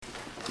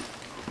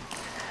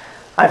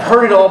I've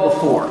heard it all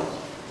before.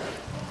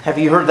 Have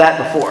you heard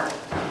that before?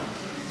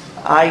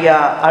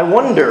 I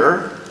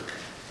wonder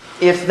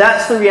if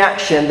that's the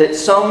reaction that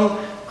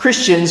some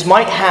Christians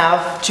might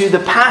have to the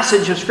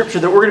passage of Scripture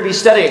that we're going to be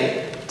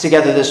studying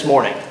together this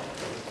morning.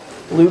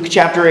 Luke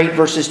chapter 8,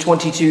 verses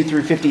 22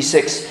 through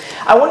 56.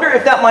 I wonder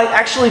if that might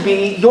actually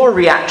be your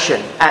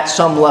reaction at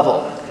some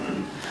level.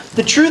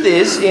 The truth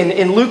is,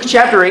 in Luke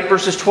chapter 8,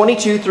 verses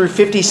 22 through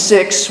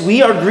 56,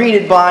 we are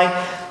greeted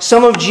by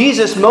some of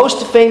Jesus'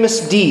 most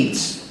famous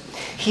deeds.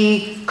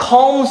 He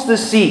calms the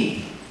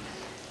sea.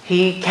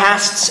 He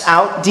casts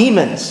out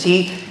demons.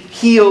 He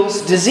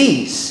heals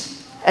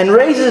disease and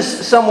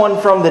raises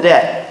someone from the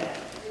dead.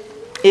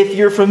 If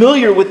you're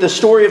familiar with the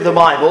story of the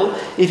Bible,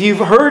 if you've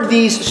heard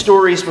these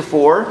stories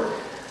before,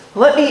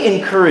 let me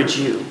encourage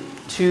you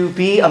to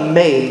be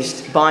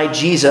amazed by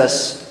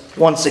Jesus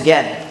once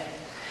again.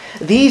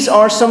 These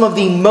are some of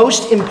the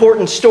most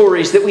important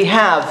stories that we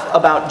have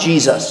about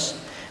Jesus.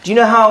 Do you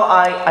know how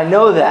I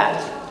know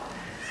that?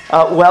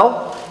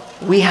 Well,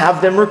 we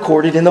have them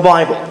recorded in the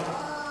Bible.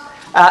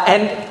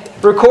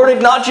 And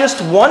recorded not just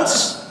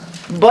once,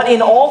 but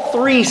in all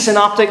three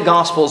synoptic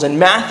Gospels, in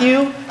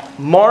Matthew,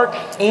 Mark,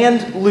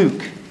 and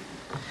Luke.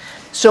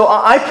 So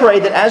I pray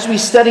that as we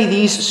study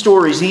these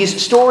stories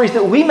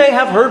that we may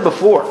have heard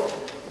before,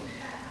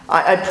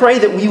 I pray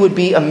that we would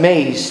be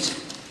amazed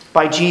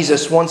by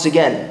Jesus once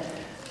again.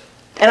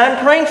 And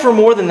I'm praying for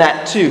more than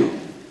that too.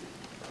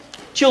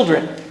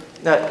 Children,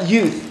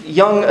 youth,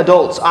 young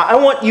adults, I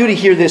want you to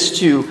hear this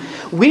too.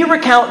 We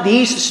recount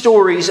these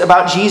stories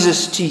about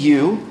Jesus to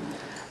you,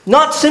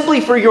 not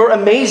simply for your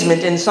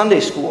amazement in Sunday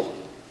school,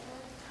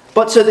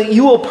 but so that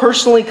you will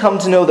personally come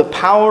to know the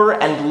power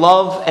and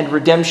love and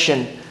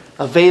redemption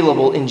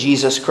available in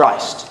Jesus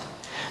Christ.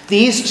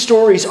 These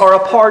stories are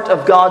a part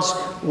of God's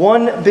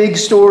one big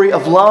story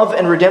of love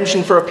and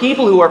redemption for a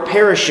people who are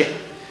perishing,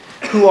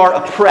 who are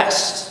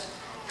oppressed,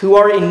 who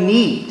are in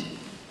need,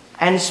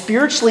 and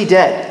spiritually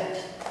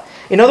dead.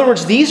 In other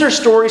words, these are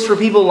stories for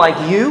people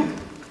like you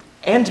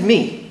and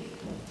me.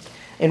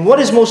 And what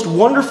is most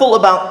wonderful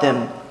about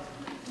them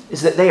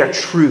is that they are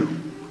true.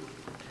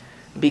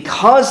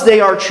 Because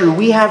they are true,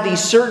 we have the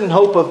certain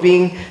hope of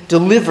being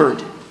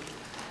delivered,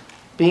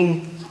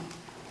 being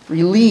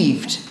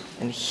relieved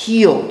and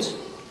healed,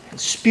 and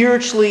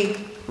spiritually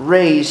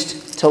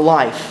raised to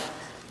life,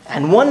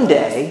 and one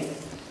day,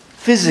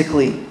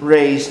 physically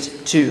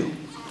raised too.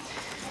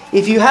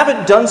 If you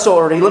haven't done so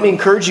already, let me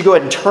encourage you to go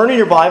ahead and turn in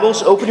your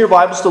Bibles, open your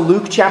Bibles to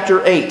Luke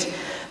chapter 8.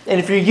 And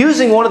if you're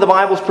using one of the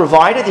Bibles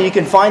provided, then you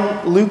can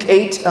find Luke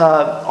 8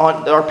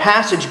 on our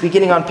passage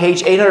beginning on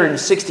page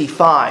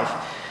 865.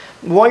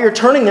 While you're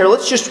turning there,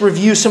 let's just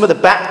review some of the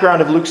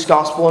background of Luke's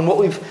Gospel and what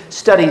we've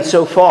studied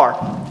so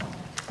far.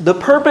 The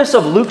purpose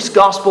of Luke's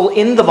Gospel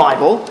in the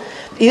Bible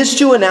is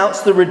to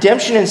announce the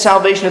redemption and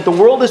salvation that the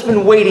world has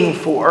been waiting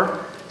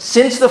for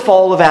since the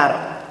fall of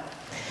Adam.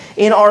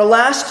 In our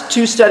last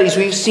two studies,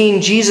 we've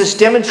seen Jesus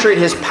demonstrate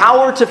his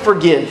power to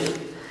forgive.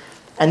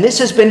 And this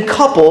has been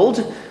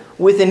coupled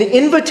with an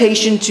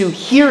invitation to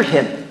hear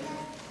him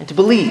and to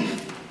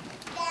believe.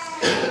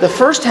 The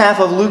first half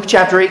of Luke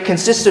chapter 8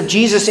 consists of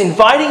Jesus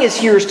inviting his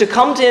hearers to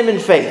come to him in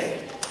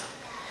faith.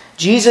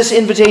 Jesus'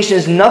 invitation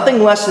is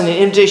nothing less than an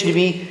invitation to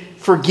be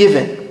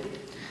forgiven.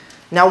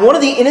 Now, one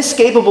of the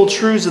inescapable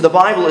truths of the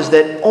Bible is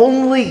that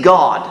only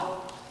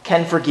God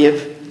can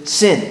forgive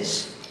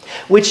sins,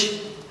 which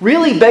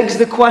really begs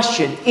the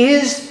question,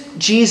 is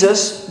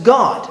Jesus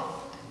God?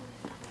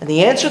 And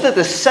the answer that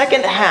the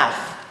second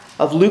half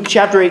of Luke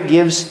chapter 8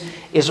 gives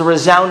is a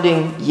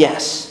resounding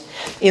yes.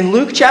 In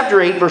Luke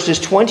chapter 8, verses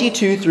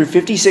 22 through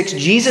 56,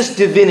 Jesus'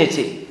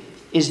 divinity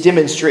is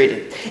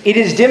demonstrated. It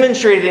is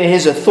demonstrated in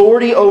his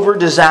authority over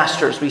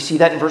disasters. We see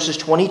that in verses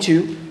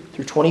 22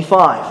 through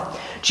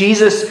 25.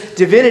 Jesus'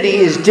 divinity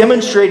is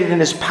demonstrated in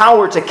his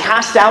power to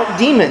cast out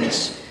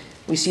demons.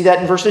 We see that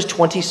in verses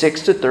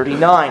 26 to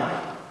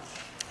 39.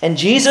 And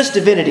Jesus'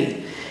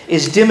 divinity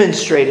is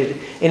demonstrated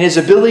in his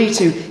ability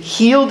to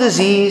heal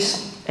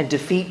disease and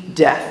defeat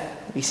death.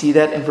 We see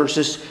that in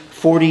verses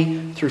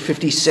 40 through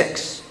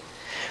 56.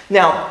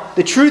 Now,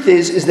 the truth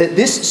is that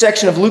this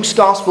section of Luke's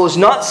Gospel is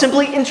not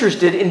simply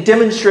interested in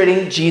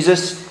demonstrating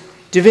Jesus'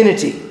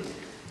 divinity.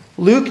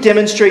 Luke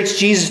demonstrates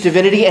Jesus'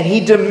 divinity and he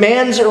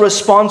demands a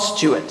response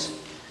to it.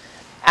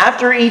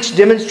 After each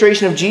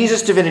demonstration of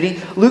Jesus'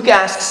 divinity, Luke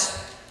asks,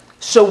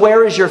 "So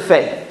where is your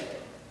faith?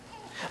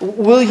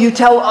 Will you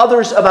tell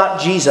others about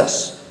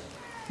Jesus?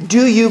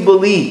 Do you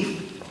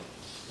believe?"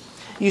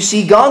 You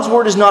see, God's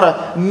Word is not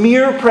a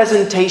mere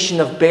presentation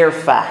of bare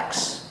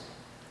facts.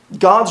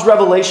 God's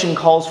revelation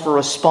calls for a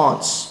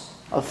response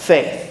of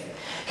faith.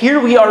 Here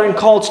we are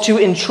called to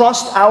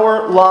entrust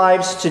our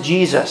lives to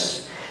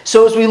Jesus.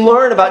 So as we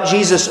learn about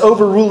Jesus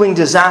overruling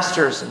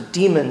disasters and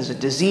demons and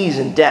disease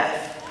and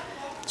death,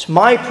 it's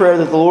my prayer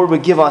that the Lord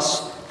would give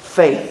us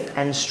faith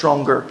and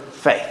stronger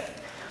faith.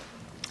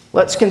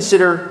 Let's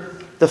consider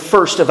the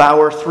first of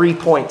our 3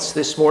 points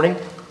this morning.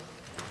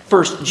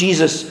 First,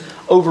 Jesus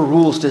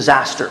overrules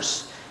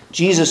disasters.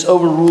 Jesus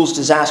overrules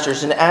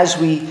disasters. And as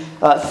we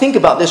think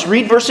about this,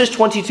 read verses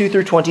 22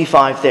 through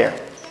 25 there.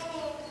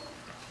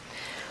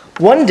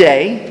 One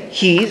day,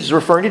 he's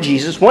referring to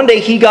Jesus, one day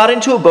he got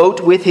into a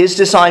boat with his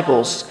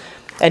disciples,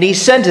 and he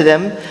said to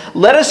them,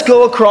 "Let us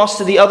go across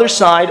to the other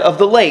side of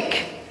the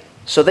lake."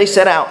 So they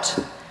set out.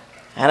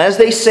 And as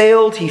they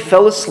sailed, he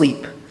fell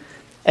asleep.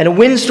 And a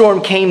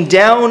windstorm came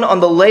down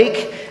on the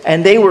lake,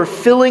 and they were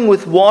filling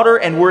with water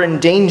and were in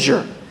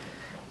danger.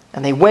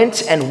 And they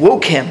went and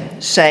woke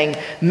him, saying,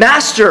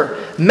 "Master,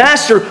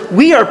 Master,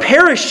 we are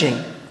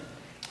perishing."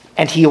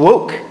 And he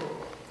awoke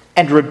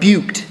and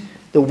rebuked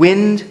the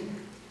wind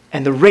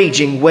and the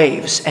raging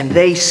waves, and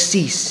they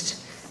ceased,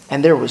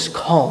 and there was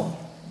calm.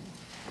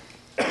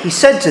 He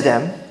said to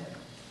them,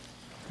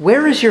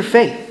 "Where is your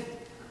faith?"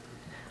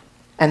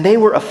 And they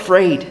were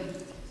afraid,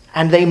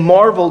 and they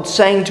marveled,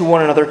 saying to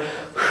one another,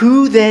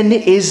 "Who then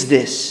is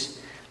this,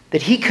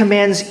 that he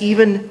commands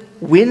even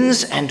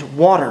winds and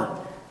water,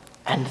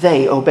 and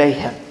they obey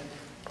him?"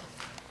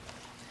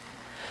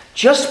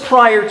 Just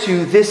prior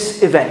to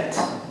this event,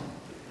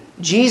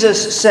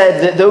 Jesus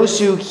said that those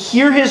who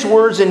hear his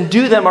words and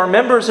do them are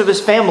members of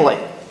his family.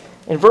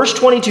 In verse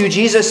 22,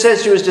 Jesus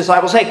says to his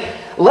disciples, "Hey,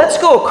 let's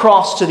go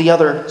across to the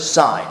other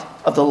side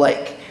of the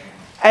lake."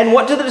 And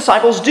what do the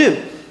disciples do?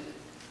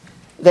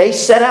 They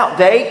set out.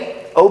 They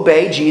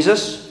obey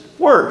Jesus'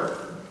 word.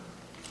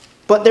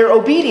 But their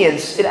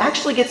obedience, it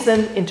actually gets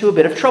them into a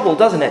bit of trouble,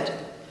 doesn't it?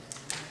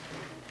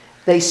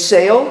 They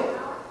sail,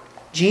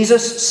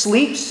 Jesus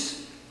sleeps,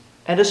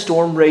 and a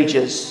storm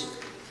rages.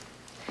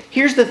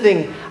 Here's the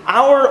thing.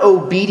 Our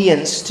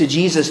obedience to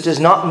Jesus does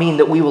not mean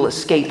that we will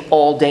escape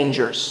all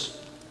dangers.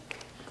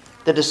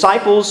 The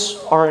disciples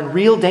are in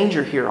real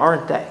danger here,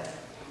 aren't they?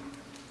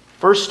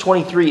 Verse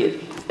 23,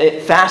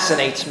 it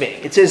fascinates me.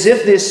 It's as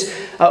if this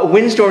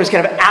windstorm is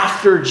kind of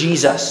after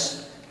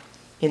Jesus,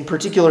 in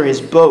particular his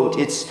boat.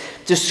 It's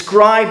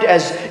described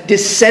as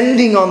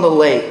descending on the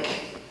lake.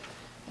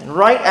 And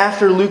right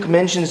after Luke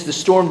mentions the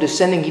storm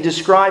descending, he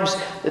describes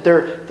that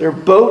their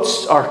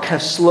boats are kind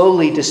of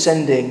slowly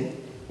descending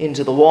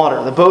into the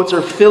water. The boats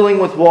are filling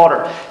with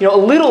water. You know,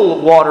 a little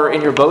water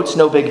in your boat's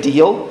no big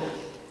deal,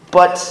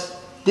 but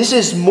this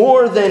is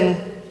more than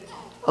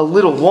a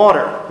little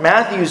water.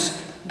 Matthew's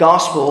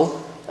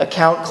gospel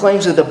account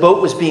claims that the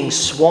boat was being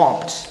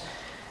swamped.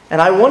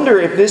 And I wonder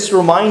if this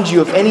reminds you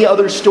of any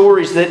other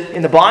stories that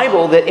in the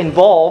Bible that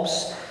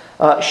involves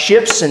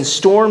ships and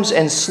storms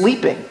and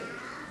sleeping.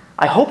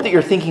 I hope that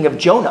you're thinking of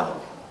Jonah.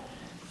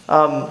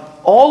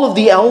 All of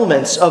the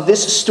elements of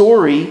this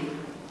story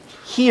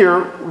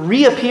here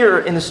reappear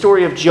in the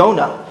story of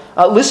Jonah.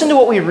 Listen to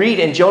what we read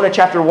in Jonah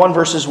chapter 1,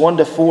 verses 1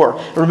 to 4.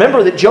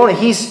 Remember that Jonah,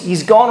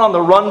 he's gone on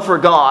the run for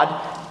God,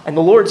 and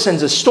the Lord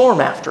sends a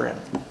storm after him.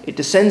 It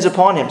descends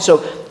upon him.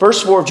 So,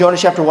 verse 4 of Jonah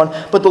chapter 1,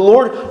 "But the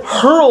Lord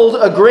hurled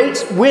a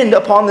great wind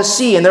upon the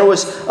sea, and there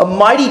was a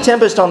mighty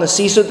tempest on the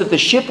sea, so that the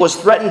ship was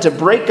threatened to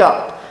break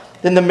up.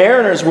 Then the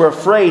mariners were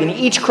afraid, and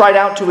each cried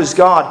out to his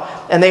God.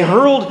 And they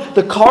hurled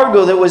the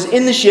cargo that was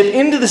in the ship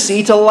into the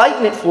sea to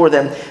lighten it for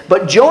them.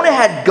 But Jonah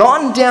had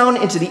gone down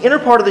into the inner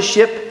part of the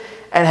ship,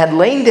 and had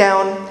lain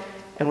down,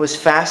 and was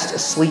fast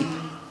asleep.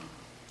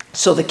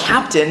 So the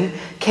captain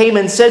came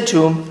and said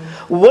to him,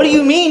 'What do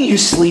you mean, you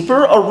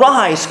sleeper?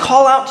 Arise,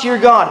 call out to your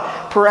God.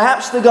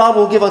 Perhaps the God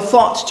will give a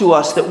thought to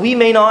us, that we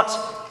may not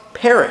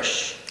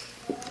perish.'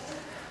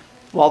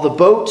 While the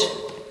boat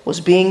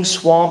was being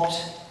swamped,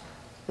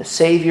 the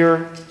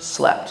Savior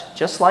slept,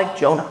 just like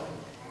Jonah."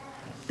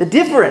 The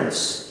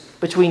difference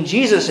between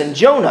Jesus and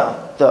Jonah,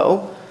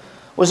 though,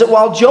 was that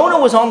while Jonah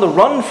was on the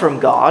run from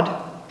God,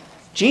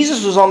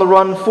 Jesus was on the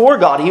run for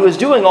God. He was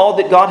doing all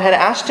that God had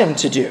asked him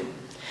to do.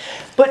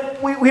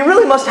 But we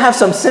really must have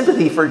some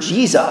sympathy for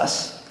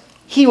Jesus.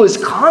 He was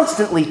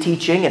constantly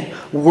teaching and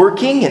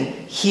working and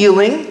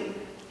healing.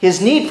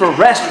 His need for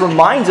rest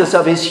reminds us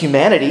of his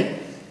humanity.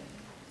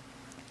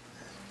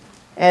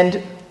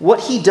 And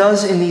what he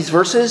does in these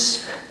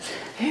verses,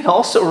 it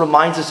also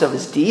reminds us of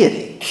his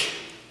deity.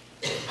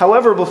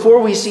 However, before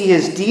we see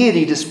his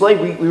deity displayed,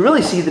 we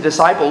really see the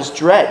disciples'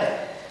 dread.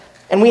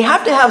 And we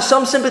have to have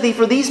some sympathy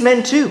for these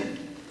men too.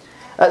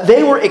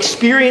 They were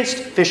experienced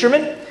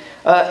fishermen,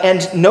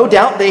 and no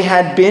doubt they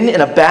had been in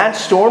a bad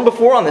storm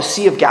before on the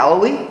Sea of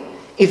Galilee.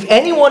 If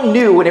anyone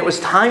knew when it was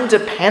time to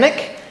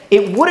panic,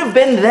 it would have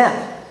been them.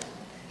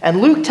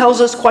 And Luke tells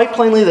us quite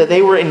plainly that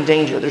they were in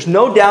danger. There's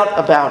no doubt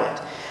about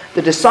it.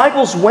 The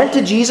disciples went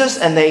to Jesus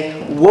and they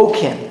woke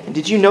him. And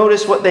did you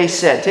notice what they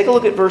said? Take a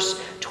look at verse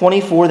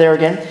 24 there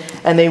again.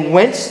 "And they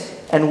went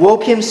and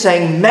woke him,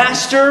 saying,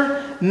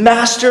 'Master,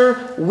 Master,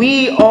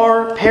 we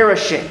are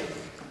perishing.'"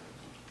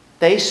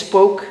 They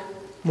spoke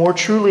more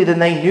truly than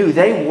they knew.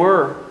 They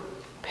were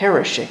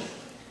perishing.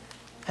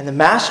 And the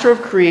Master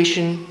of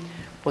creation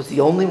was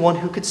the only one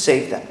who could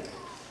save them.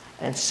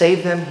 And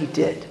save them he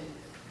did.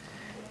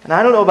 And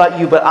I don't know about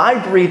you, but I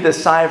breathed a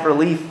sigh of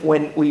relief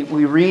when we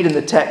read in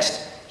the text,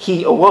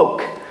 "He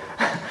awoke."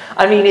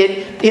 I mean,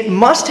 it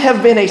must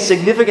have been a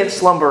significant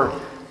slumber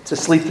to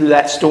sleep through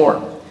that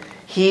storm.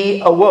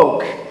 He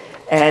awoke,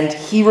 and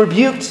he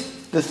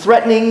rebuked the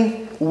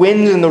threatening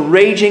winds and the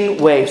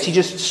raging waves. He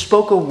just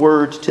spoke a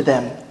word to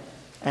them,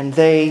 and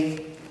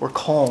they were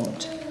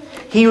calmed.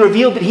 He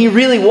revealed that he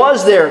really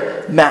was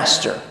their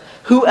master.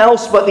 Who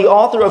else but the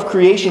author of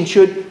creation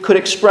could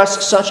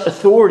express such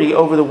authority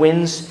over the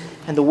winds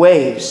and the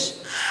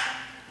waves?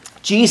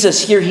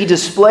 Jesus here, he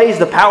displays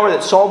the power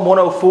that Psalm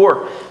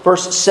 104,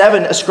 verse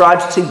 7,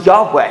 ascribes to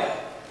Yahweh,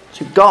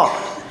 to God.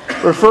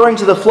 Referring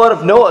to the flood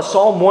of Noah,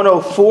 Psalm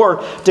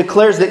 104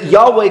 declares that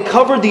Yahweh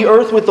covered the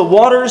earth with the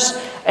waters.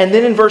 And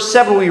then in verse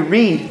 7 we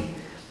read,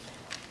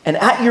 "And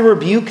at your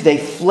rebuke they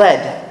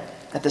fled.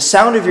 At the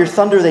sound of your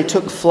thunder they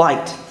took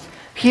flight."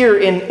 Here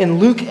in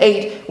Luke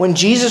 8, when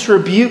Jesus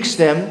rebukes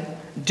them,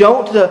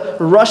 don't the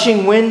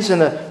rushing winds and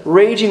the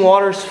raging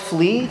waters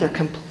flee? They're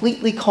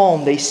completely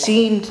calm. They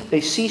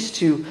cease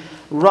to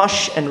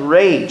rush and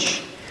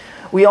rage.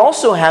 We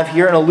also have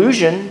here an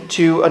allusion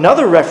to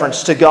another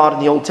reference to God in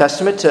the Old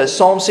Testament, to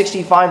Psalm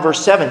 65,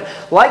 verse 7.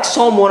 Like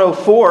Psalm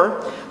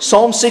 104,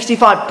 Psalm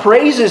 65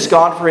 praises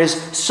God for his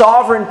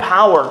sovereign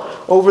power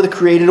over the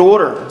created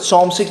order. In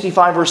Psalm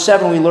 65, verse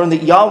 7, we learn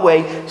that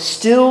Yahweh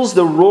stills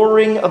the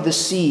roaring of the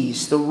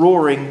seas, the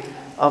roaring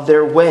of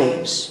their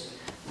waves.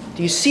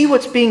 Do you see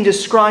what's being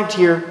described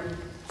here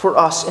for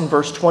us in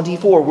verse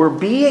 24? We're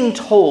being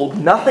told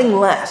nothing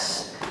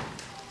less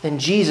than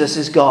Jesus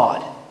is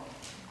God.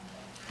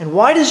 And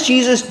why does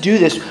Jesus do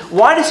this?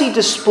 Why does he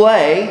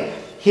display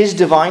his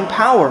divine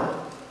power?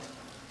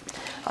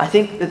 I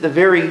think that the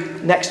very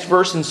next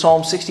verse in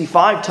Psalm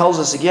 65 tells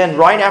us again,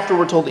 right after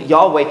we're told that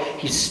Yahweh,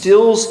 he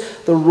stills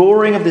the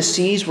roaring of the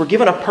seas, we're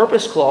given a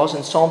purpose clause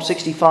in Psalm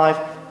 65,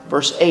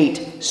 verse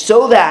 8,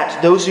 so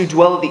that those who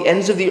dwell at the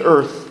ends of the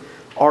earth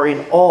are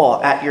in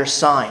awe at your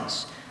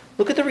signs.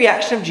 Look at the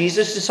reaction of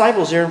Jesus'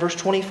 disciples there in verse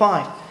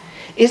 25.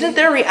 Isn't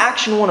their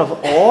reaction one of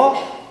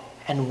awe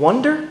and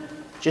wonder?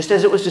 Just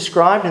as it was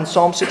described in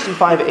Psalm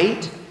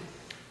 65:8.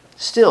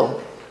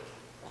 Still,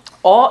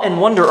 awe and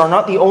wonder are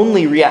not the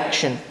only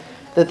reaction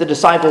that the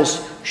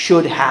disciples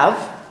should have.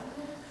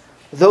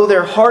 Though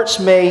their hearts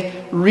may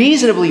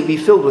reasonably be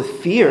filled with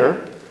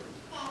fear,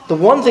 the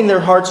one thing their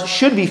hearts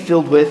should be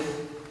filled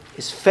with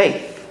is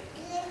faith.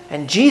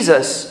 And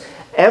Jesus,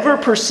 ever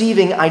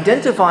perceiving,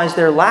 identifies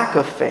their lack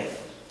of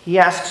faith. He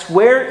asks,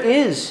 "Where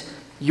is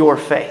your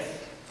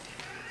faith?"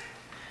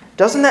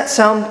 Doesn't that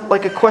sound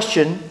like a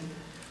question?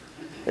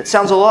 It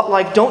sounds a lot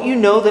like, don't you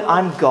know that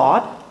I'm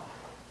God?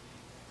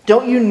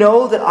 Don't you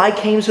know that I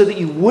came so that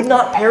you would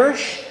not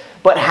perish,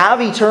 but have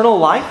eternal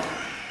life?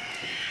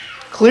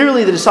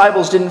 Clearly, the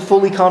disciples didn't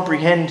fully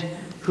comprehend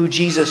who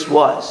Jesus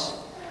was.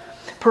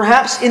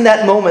 Perhaps in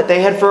that moment, they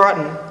had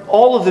forgotten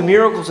all of the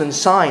miracles and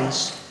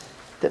signs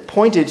that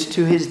pointed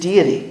to his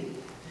deity.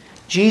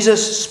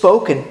 Jesus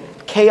spoke and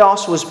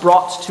chaos was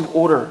brought to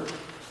order,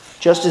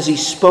 just as he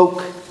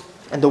spoke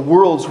and the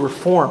worlds were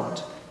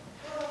formed.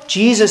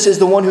 Jesus is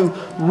the one who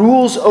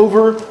rules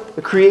over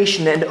the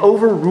creation and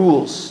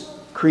overrules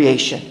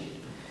creation.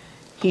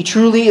 He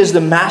truly is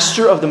the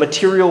master of the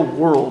material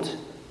world.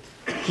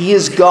 He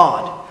is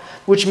God,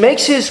 which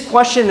makes his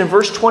question in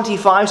verse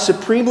 25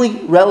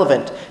 supremely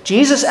relevant.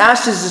 Jesus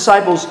asked his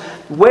disciples,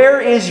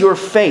 "Where is your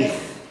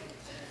faith?"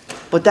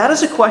 But that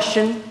is a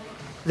question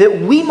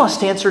that we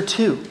must answer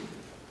too.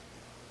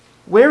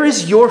 Where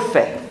is your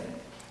faith?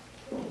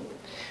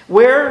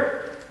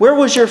 Where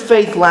was your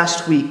faith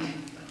last week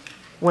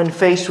when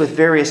faced with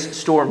various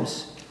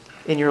storms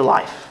in your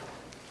life?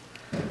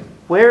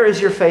 Where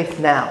is your faith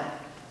now?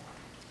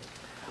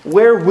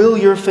 Where will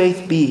your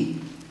faith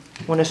be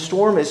when a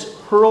storm is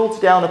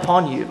hurled down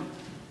upon you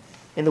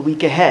in the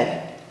week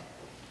ahead?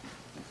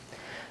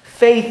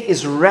 Faith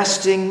is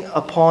resting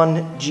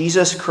upon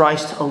Jesus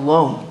Christ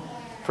alone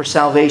for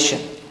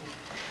salvation.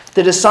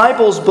 The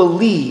disciples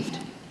believed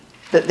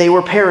that they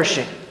were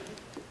perishing,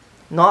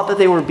 not that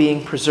they were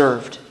being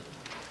preserved.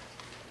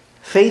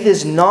 Faith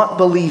is not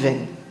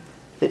believing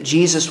that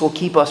Jesus will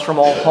keep us from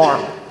all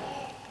harm.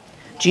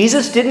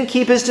 Jesus didn't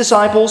keep his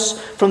disciples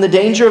from the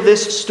danger of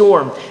this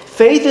storm.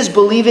 Faith is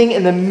believing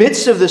in the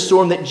midst of the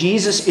storm that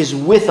Jesus is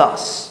with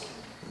us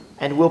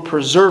and will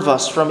preserve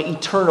us from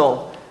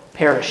eternal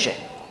perishing.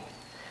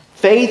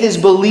 Faith is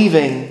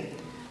believing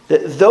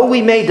that though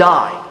we may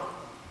die,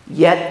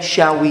 yet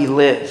shall we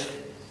live.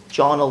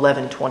 John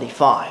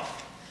 11:25.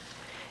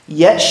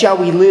 Yet shall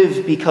we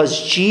live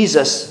because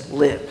Jesus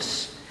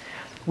lives.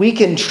 We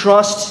can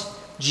trust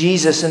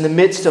Jesus in the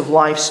midst of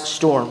life's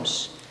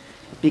storms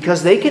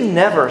because they can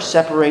never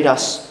separate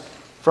us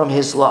from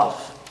his love.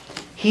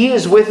 He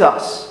is with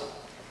us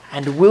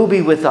and will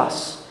be with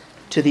us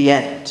to the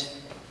end.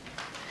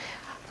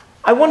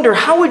 I wonder,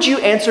 how would you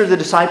answer the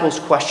disciples'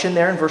 question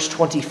there in verse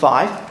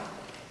 25?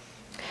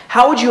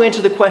 How would you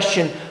answer the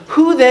question,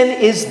 who then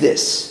is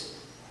this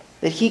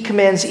that he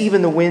commands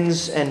even the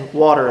winds and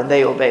water and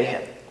they obey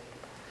him?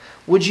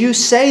 Would you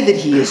say that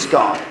he is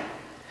God?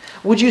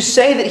 Would you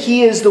say that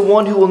he is the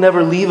one who will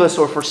never leave us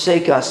or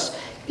forsake us,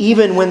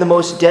 even when the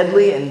most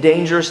deadly and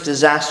dangerous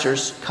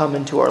disasters come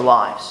into our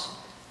lives?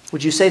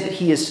 Would you say that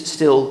he is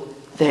still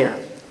there?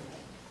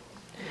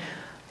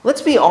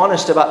 Let's be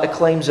honest about the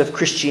claims of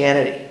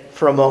Christianity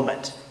for a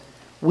moment.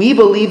 We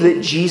believe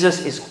that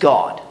Jesus is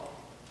God.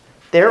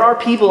 There are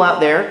people out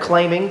there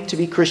claiming to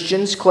be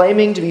Christians,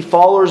 claiming to be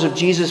followers of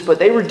Jesus, but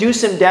they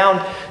reduce him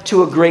down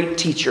to a great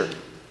teacher.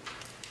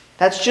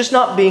 That's just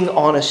not being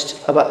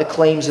honest about the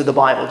claims of the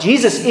Bible.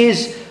 Jesus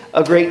is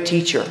a great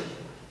teacher,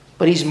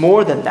 but he's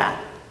more than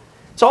that.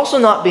 It's also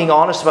not being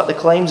honest about the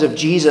claims of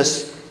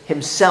Jesus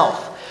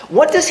himself.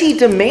 What does he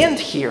demand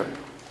here?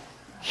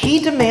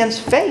 He demands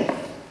faith.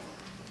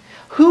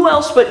 Who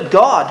else but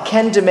God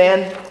can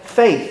demand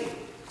faith?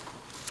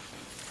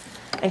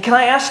 And can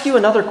I ask you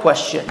another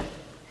question?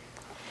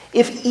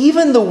 If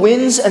even the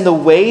winds and the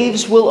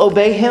waves will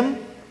obey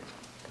him,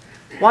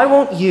 why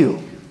won't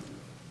you?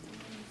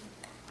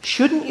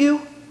 Shouldn't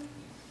you?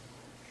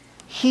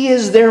 He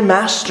is their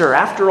master.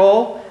 After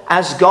all,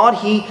 as God,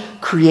 he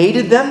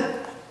created them.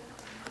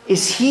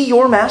 Is he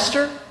your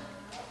master?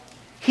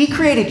 He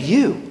created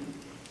you.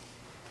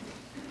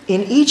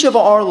 In each of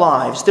our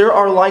lives, there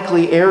are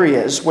likely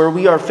areas where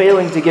we are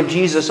failing to give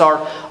Jesus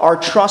our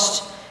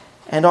trust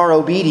and our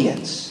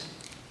obedience.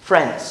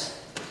 Friends,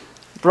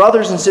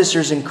 brothers and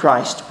sisters in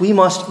Christ, we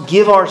must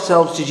give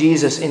ourselves to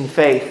Jesus in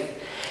faith.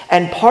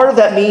 And part of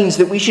that means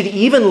that we should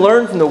even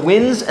learn from the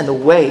winds and the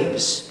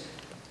waves,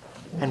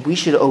 and we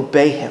should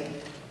obey him.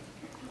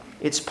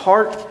 It's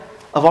part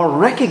of our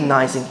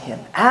recognizing him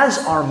as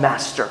our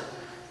master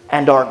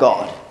and our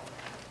God.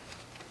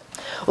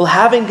 Well,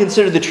 having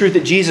considered the truth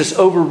that Jesus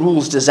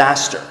overrules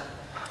disaster,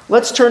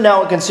 let's turn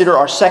now and consider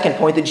our second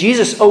point, that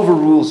Jesus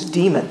overrules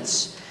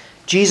demons.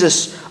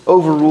 Jesus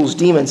overrules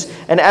demons.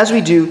 And as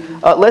we do,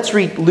 let's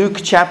read Luke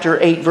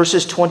chapter 8,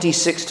 verses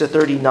 26 to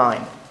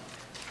 39.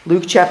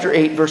 Luke chapter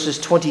 8, verses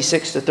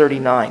 26 to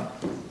 39.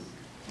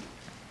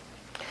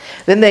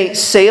 Then they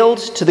sailed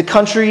to the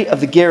country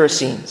of the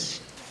Gerasenes,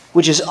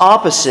 which is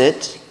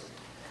opposite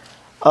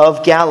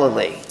of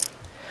Galilee.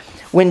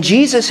 When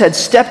Jesus had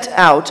stepped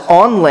out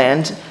on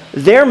land,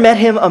 there met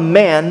him a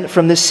man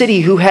from the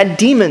city who had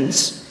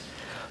demons.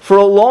 For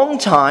a long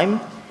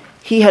time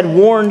he had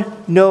worn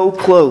no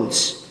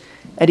clothes,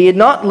 and he had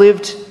not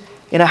lived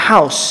in a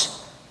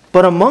house,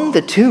 but among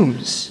the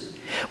tombs.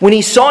 When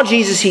he saw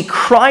Jesus, he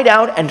cried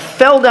out and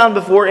fell down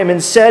before him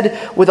and said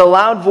with a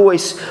loud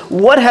voice,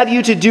 "What have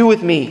you to do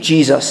with me,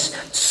 Jesus,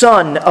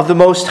 Son of the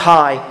Most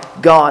High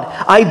God?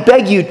 I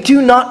beg you,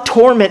 do not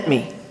torment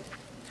me."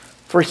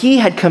 For he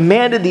had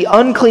commanded the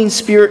unclean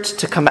spirit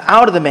to come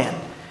out of the man.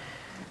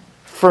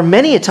 For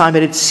many a time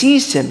it had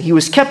seized him. He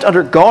was kept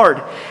under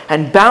guard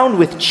and bound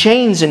with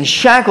chains and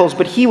shackles,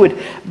 but he would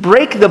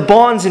break the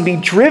bonds and be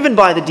driven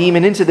by the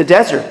demon into the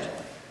desert.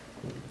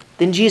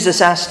 Then Jesus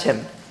asked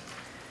him,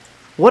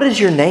 "What is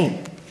your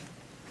name?"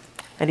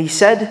 And he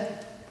said,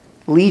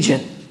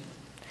 "Legion,"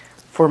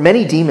 for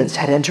many demons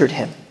had entered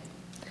him.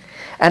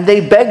 And they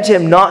begged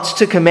him not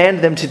to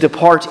command them to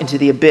depart into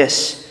the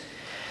abyss.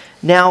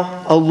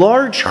 Now a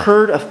large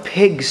herd of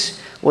pigs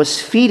was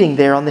feeding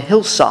there on the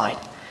hillside,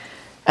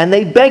 and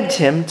they begged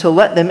him to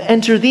let them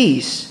enter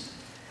these.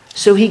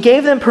 So he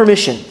gave them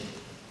permission.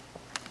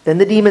 Then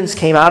the demons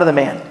came out of the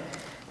man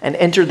and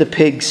entered the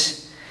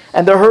pigs,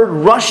 and the herd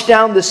rushed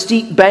down the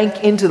steep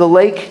bank into the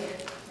lake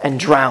and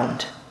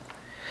drowned.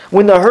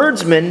 When the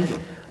herdsmen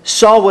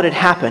saw what had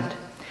happened,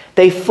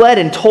 they fled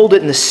and told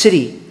it in the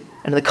city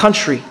and in the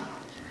country.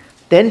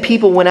 Then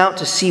people went out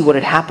to see what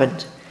had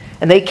happened.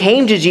 And they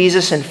came to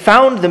Jesus and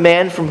found the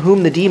man from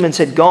whom the demons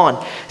had gone,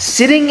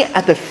 sitting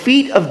at the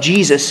feet of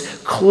Jesus,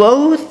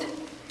 clothed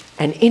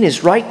and in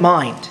his right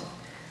mind.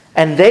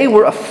 And they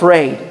were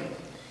afraid.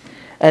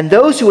 And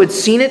those who had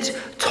seen it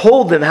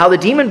told them how the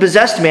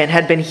demon-possessed man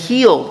had been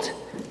healed.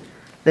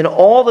 Then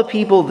all the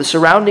people of the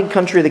surrounding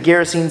country of the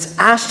Gerasenes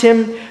asked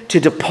him to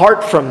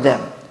depart from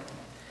them,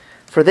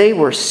 for they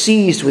were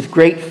seized with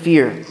great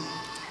fear.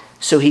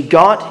 So he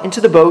got into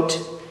the boat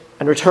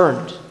and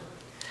returned.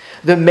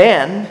 The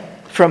man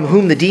from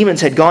whom the demons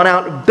had gone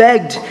out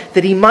begged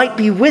that he might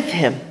be with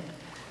him.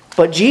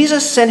 But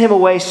Jesus sent him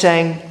away,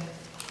 saying,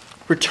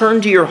 "Return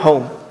to your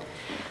home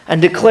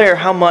and declare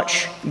how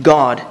much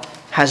God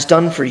has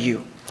done for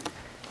you."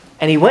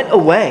 And he went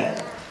away,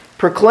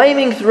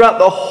 proclaiming throughout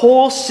the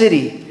whole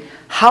city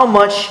how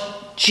much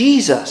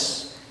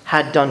Jesus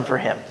had done for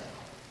him.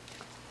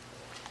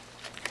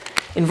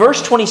 In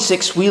verse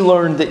 26, we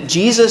learn that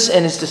Jesus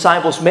and his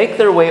disciples make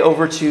their way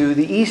over to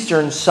the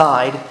eastern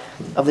side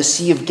of the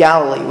Sea of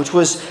Galilee, which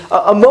was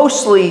a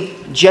mostly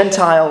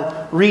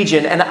Gentile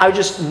region. And I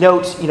just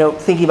note,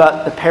 thinking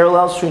about the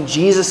parallels between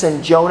Jesus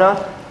and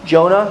Jonah.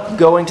 Jonah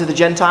going to the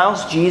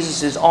Gentiles.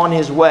 Jesus is on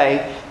his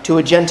way to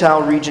a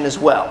Gentile region as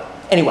well.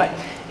 Anyway,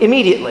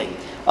 immediately,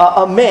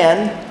 a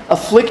man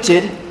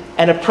afflicted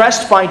and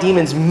oppressed by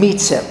demons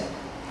meets him.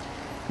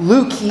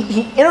 Luke,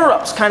 he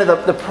interrupts kind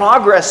of the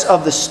progress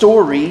of the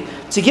story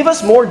to give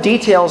us more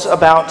details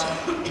about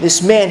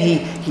this man.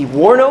 He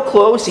wore no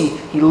clothes.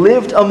 He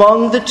lived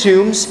among the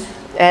tombs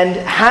and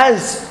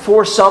has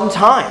for some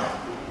time.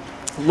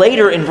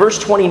 Later in verse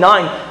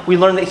 29, we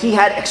learn that he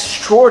had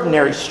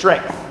extraordinary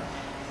strength.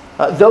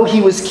 Though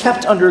he was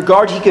kept under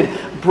guard, he could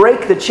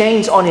break the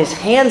chains on his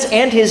hands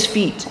and his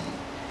feet.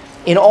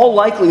 In all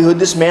likelihood,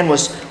 this man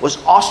was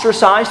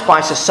ostracized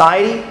by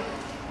society.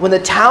 When the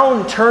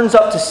town turns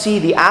up to see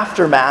the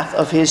aftermath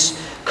of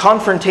his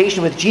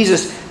confrontation with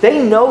Jesus,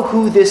 they know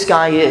who this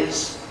guy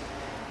is.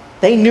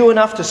 They knew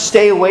enough to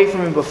stay away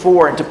from him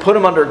before and to put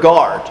him under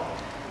guard.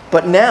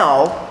 But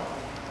now,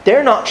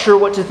 they're not sure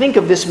what to think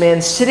of this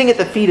man sitting at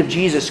the feet of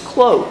Jesus,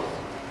 clothed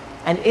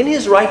and in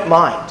his right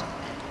mind.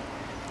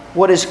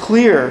 What is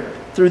clear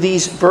through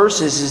these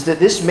verses is that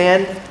this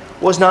man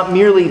was not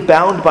merely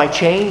bound by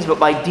chains, but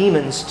by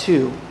demons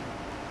too.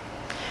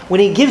 When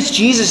he gives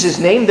Jesus his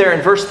name there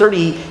in verse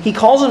 30, he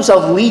calls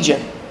himself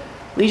Legion.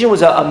 Legion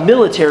was a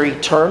military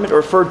term. It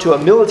referred to a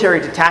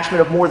military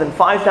detachment of more than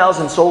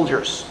 5,000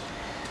 soldiers.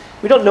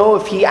 We don't know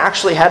if he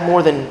actually had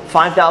more than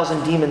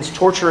 5,000 demons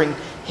torturing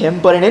him,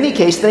 but in any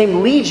case, the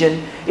name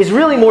Legion is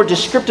really more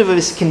descriptive of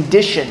his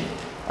condition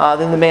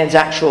than the man's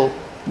actual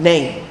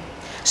name.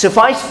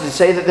 Suffice it to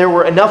say that there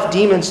were enough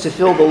demons to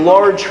fill the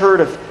large herd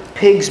of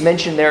pigs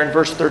mentioned there in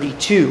verse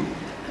 32.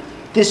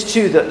 This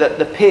too,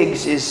 the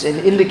pigs, is an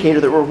indicator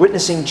that we're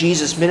witnessing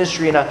Jesus'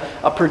 ministry in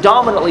a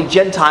predominantly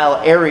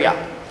Gentile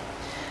area.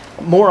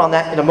 More on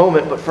that in a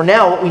moment, but for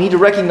now, what we need to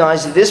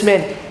recognize is that this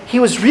man, he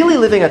was really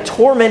living a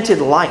tormented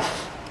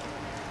life.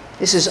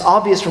 This is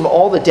obvious from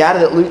all the data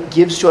that Luke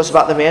gives to us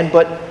about the man,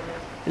 but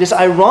it is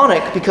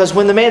ironic because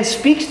when the man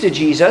speaks to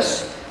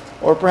Jesus,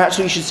 or perhaps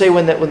we should say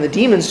when the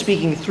demon's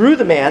speaking through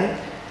the man,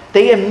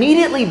 they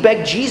immediately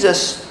beg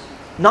Jesus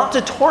not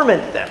to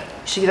torment them.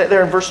 You see that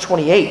there in verse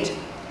 28.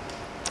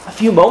 A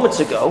few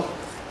moments ago,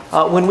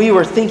 when we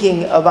were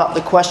thinking about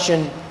the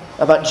question,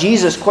 about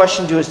Jesus'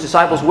 question to his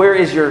disciples, where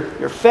is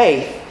your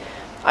faith?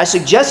 I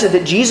suggested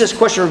that Jesus'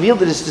 question revealed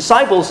that his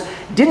disciples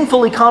didn't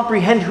fully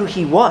comprehend who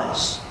he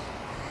was.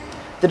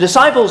 The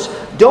disciples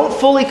don't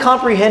fully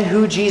comprehend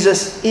who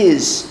Jesus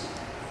is,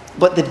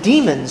 but the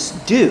demons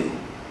do.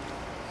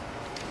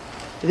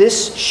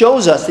 This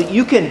shows us that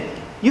you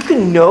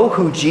can know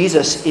who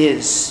Jesus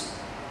is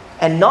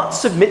and not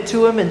submit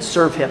to him and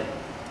serve him.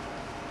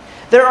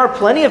 There are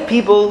plenty of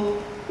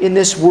people in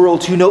this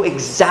world who know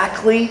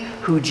exactly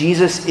who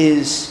Jesus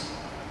is,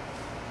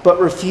 but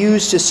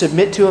refuse to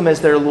submit to him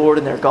as their Lord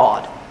and their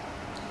God.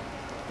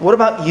 What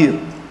about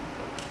you?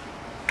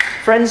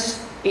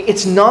 Friends,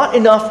 it's not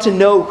enough to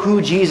know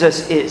who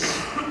Jesus is.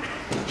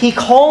 He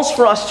calls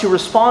for us to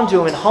respond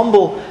to him in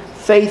humble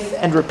faith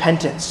and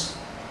repentance.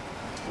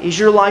 Is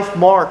your life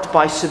marked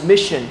by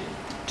submission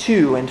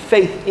to and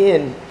faith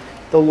in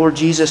the Lord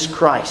Jesus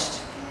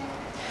Christ?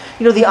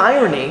 You know, the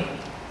irony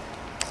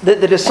that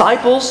the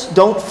disciples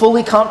don't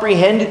fully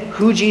comprehend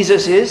who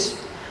Jesus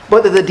is,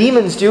 but that the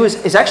demons do,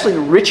 is actually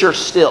richer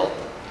still.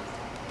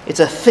 It's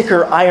a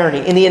thicker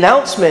irony. In the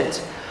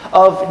announcement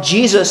of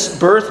Jesus'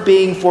 birth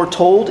being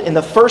foretold in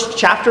the first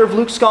chapter of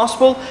Luke's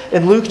Gospel,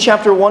 in Luke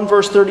chapter 1,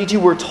 verse 32,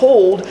 we're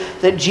told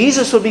that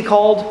Jesus would be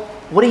called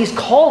what he's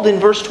called in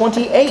verse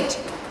 28,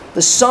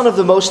 the Son of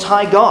the Most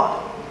High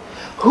God.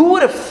 Who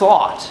would have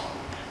thought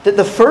that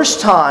the first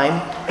time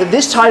that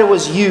this title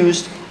was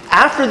used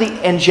after the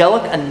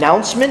angelic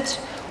announcement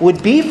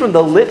would be from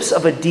the lips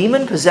of a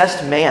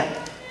demon-possessed man?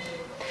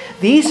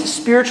 These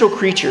spiritual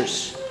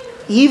creatures,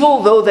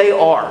 evil though they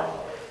are,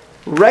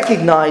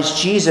 recognize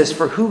Jesus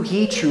for who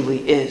he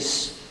truly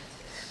is.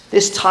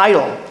 This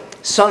title,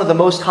 Son of the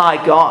Most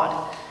High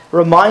God,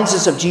 reminds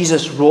us of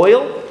Jesus'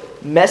 royal,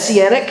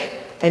 messianic,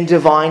 and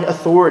divine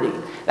authority.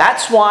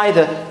 That's why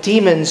the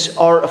demons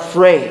are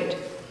afraid.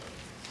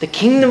 The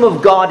kingdom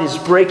of God is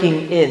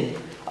breaking in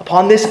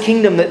upon this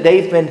kingdom that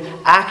they've been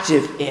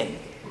active in.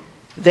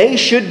 They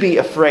should be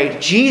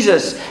afraid.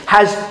 Jesus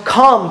has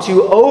come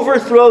to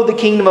overthrow the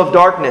kingdom of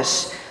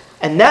darkness,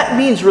 and that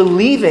means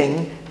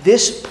relieving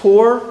this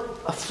poor,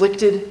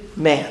 afflicted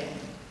man.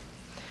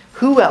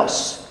 Who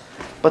else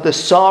but the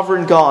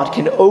sovereign God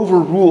can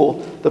overrule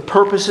the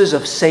purposes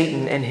of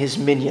Satan and his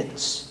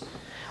minions?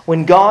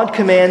 When God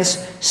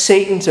commands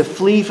Satan to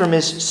flee from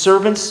his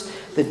servants,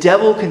 the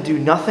devil can do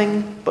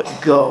nothing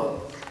but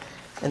go.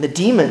 And the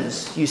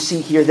demons, you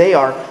see here, they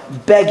are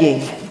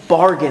begging,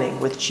 bargaining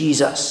with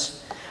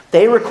Jesus.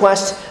 They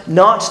request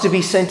not to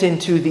be sent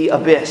into the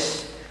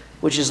abyss,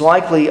 which is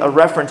likely a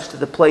reference to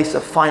the place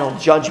of final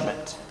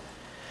judgment.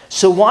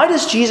 So why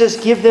does Jesus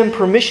give them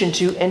permission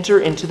to enter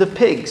into the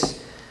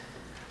pigs?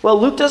 Well,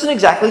 Luke doesn't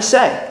exactly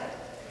say.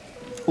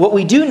 What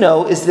we do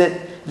know is that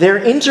they're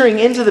entering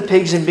into the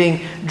pigs and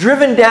being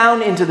driven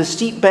down into the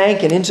steep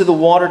bank and into the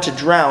water to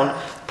drown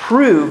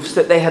proves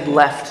that they had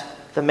left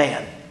the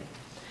man.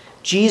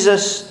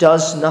 Jesus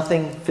does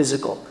nothing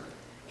physical.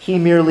 He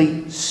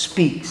merely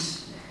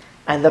speaks.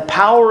 And the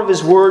power of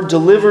his word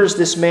delivers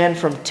this man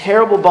from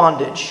terrible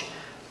bondage,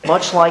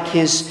 much like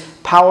his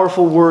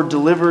powerful word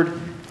delivered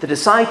the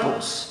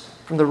disciples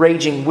from the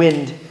raging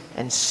wind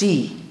and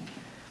sea.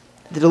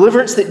 The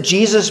deliverance that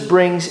Jesus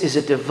brings is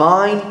a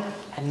divine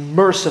and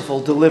merciful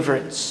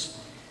deliverance,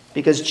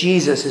 because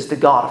Jesus is the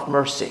God of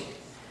mercy.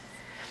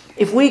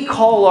 If we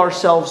call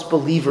ourselves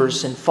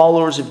believers and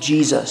followers of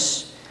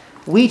Jesus,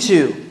 we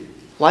too,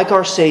 like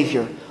our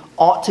Savior,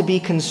 ought to be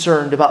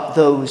concerned about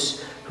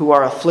those who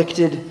are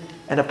afflicted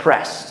and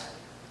oppressed.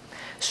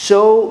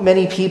 So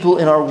many people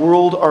in our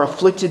world are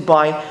afflicted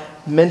by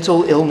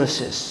mental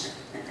illnesses.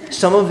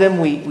 Some of them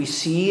we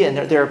see and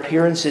their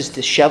appearance is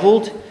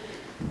disheveled.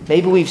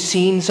 Maybe we've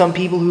seen some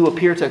people who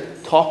appear to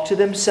talk to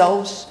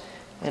themselves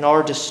and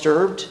are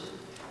disturbed.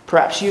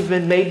 Perhaps you've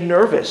been made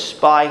nervous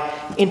by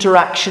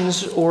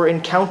interactions or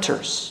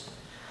encounters.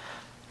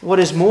 What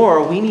is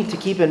more, we need to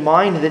keep in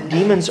mind that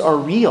demons are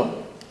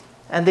real,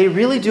 and they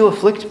really do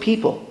afflict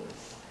people.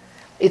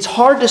 It's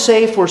hard to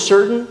say for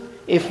certain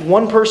if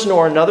one person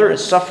or another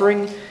is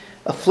suffering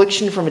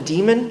affliction from a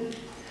demon,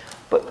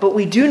 but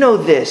we do know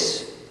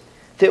this,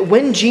 that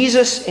when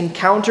Jesus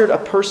encountered a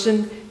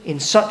person in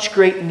such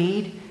great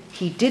need,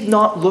 he did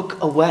not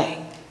look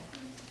away,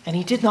 and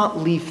he did not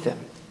leave them.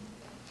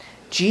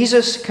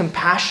 Jesus'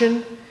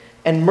 compassion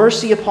and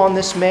mercy upon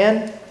this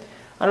man,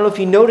 I don't know if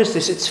you noticed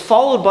this, it's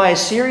followed by a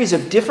series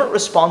of different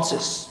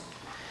responses.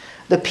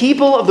 The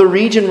people of the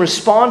region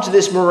respond to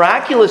this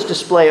miraculous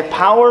display of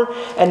power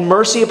and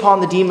mercy upon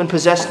the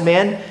demon-possessed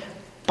man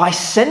by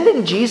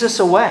sending Jesus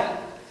away.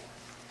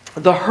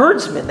 The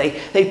herdsmen,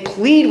 they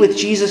plead with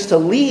Jesus to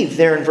leave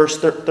there in verse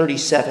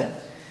 37.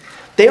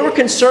 They were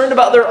concerned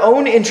about their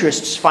own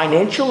interests,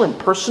 financial and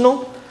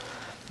personal.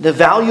 The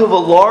value of a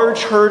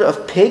large herd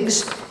of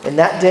pigs in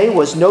that day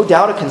was no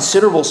doubt a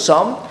considerable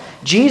sum.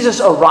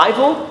 Jesus'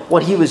 arrival,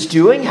 what he was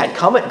doing, had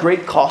come at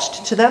great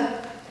cost to them.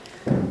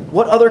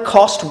 What other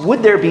cost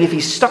would there be if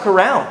he stuck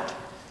around?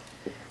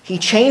 He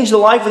changed the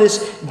life of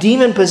this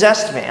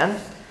demon-possessed man.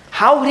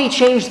 How would he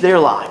change their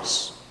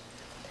lives?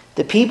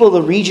 The people of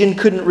the region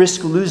couldn't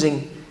risk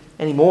losing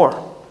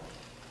anymore.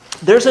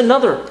 There's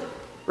another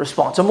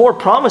response, a more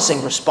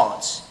promising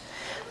response.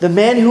 The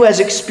man who has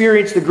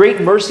experienced the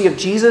great mercy of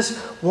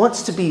Jesus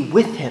wants to be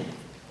with him.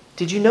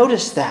 Did you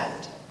notice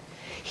that?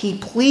 He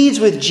pleads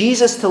with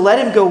Jesus to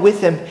let him go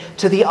with him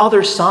to the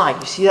other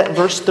side. You see that in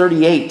verse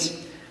 38.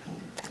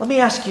 Let me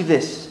ask you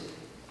this.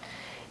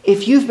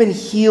 If you've been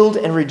healed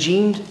and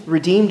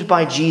redeemed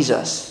by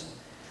Jesus,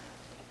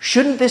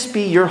 shouldn't this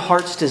be your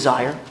heart's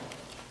desire?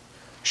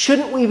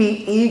 Shouldn't we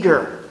be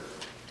eager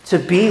to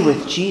be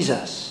with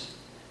Jesus?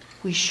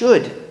 We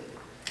should.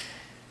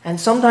 And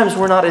sometimes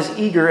we're not as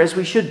eager as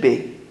we should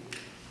be.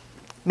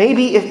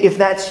 Maybe if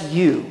that's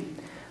you,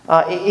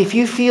 if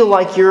you feel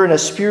like you're in a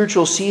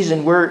spiritual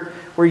season where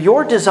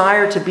your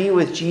desire to be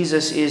with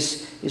Jesus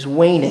is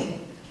waning,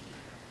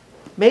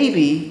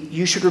 maybe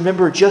you should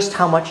remember just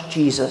how much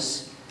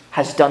Jesus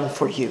has done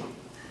for you.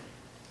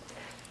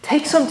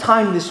 Take some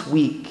time this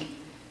week,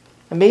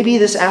 and maybe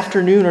this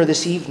afternoon or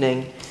this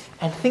evening,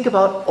 and think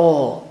about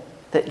all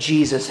that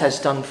Jesus has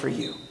done for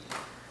you.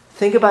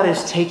 Think about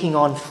his taking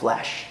on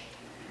flesh,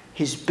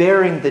 his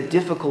bearing the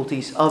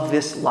difficulties of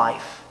this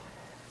life,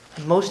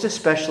 and most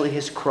especially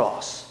his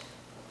cross.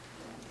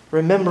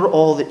 Remember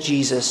all that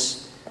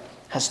Jesus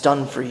has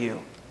done for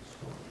you.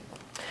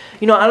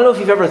 You know, I don't know if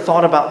you've ever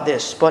thought about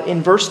this, but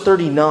in verse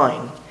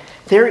 39,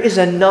 there is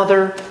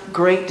another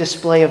great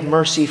display of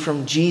mercy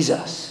from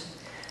Jesus.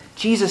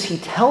 Jesus, he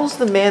tells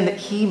the man that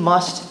he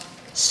must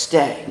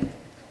stay.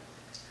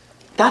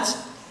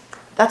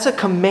 That's a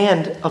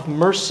command of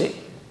mercy.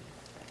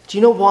 Do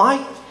you know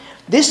why?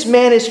 This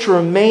man is to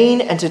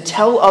remain and to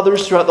tell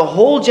others throughout the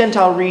whole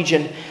Gentile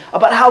region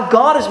about how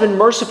God has been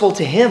merciful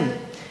to him.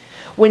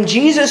 When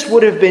Jesus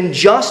would have been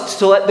just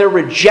to let their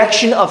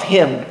rejection of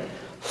him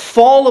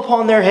fall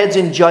upon their heads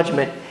in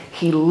judgment,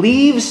 he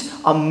leaves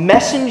a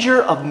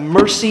messenger of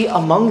mercy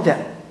among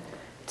them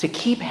to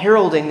keep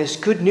heralding this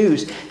good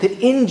news that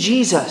in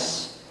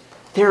Jesus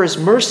there is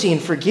mercy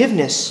and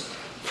forgiveness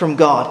from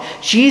God.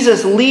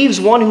 Jesus leaves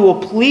one who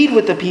will plead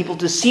with the people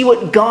to see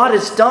what God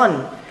has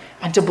done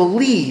and to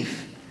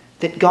believe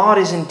that God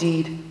is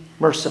indeed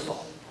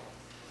merciful.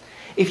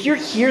 If you're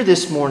here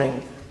this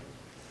morning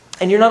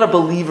and you're not a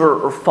believer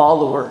or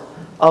follower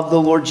of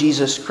the Lord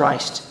Jesus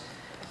Christ,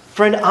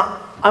 friend,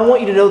 I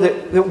want you to know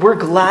that we're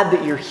glad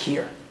that you're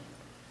here.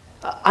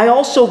 I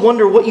also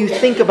wonder what you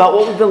think about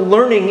what we've been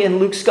learning in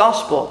Luke's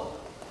gospel.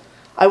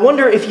 I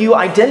wonder if you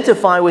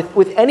identify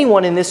with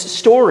anyone in this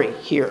story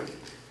here.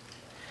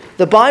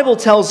 The Bible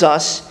tells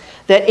us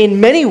that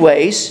in many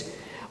ways,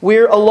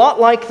 we're a lot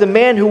like the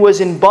man who was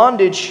in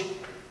bondage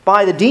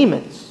by the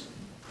demons.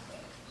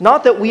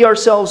 Not that we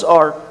ourselves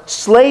are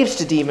slaves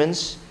to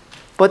demons,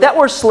 but that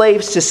we're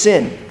slaves to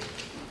sin.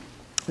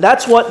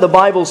 That's what the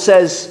Bible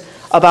says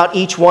about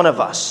each one of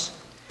us.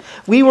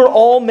 We were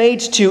all made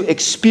to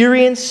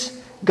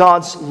experience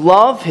God's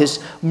love,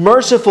 his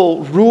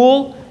merciful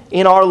rule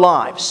in our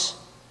lives.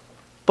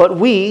 But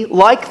we,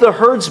 like the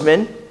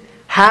herdsmen,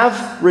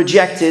 have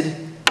rejected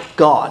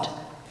God.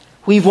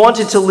 We've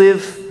wanted to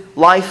live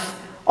life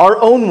our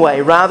own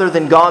way rather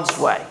than God's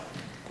way.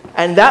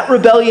 And that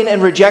rebellion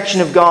and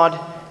rejection of God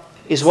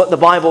is what the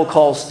Bible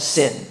calls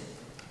sin.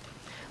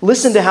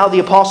 Listen to how the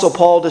Apostle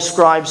Paul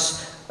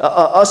describes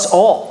us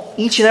all,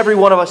 each and every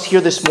one of us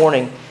here this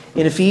morning,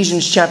 in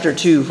Ephesians chapter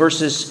 2,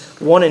 verses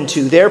 1 and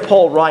 2. There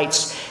Paul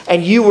writes,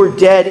 "And you were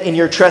dead in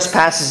your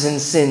trespasses and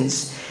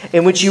sins,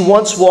 in which you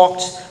once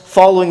walked,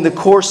 following the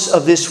course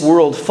of this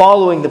world,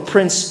 following the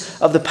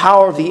prince of the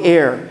power of the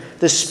air,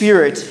 the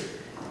spirit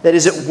that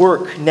is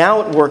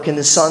now at work in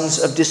the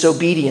sons of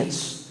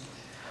disobedience.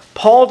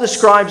 Paul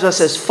describes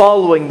us as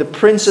following the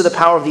prince of the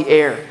power of the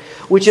air,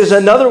 which is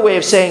another way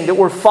of saying that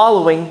we're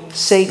following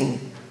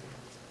Satan.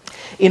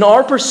 In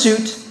our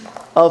pursuit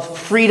of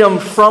freedom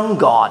from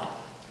God,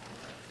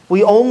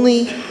 we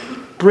only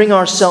bring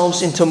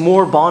ourselves into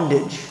more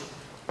bondage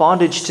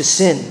to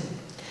sin.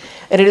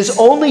 And it is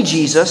only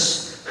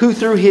Jesus who,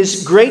 through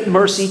his great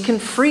mercy, can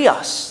free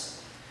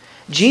us.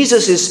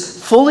 Jesus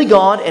is fully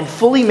God and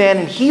fully man,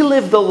 and he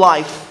lived the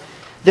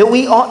life that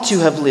we ought to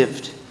have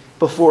lived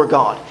before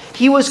God.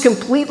 He was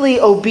completely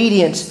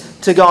obedient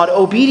to God,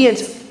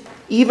 obedient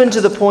even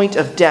to the point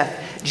of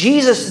death.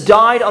 Jesus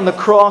died on the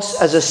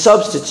cross as a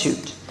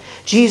substitute.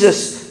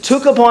 Jesus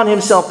took upon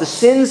himself the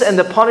sins and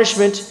the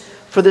punishment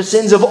for the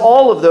sins of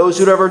all of those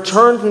who had ever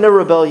turned from their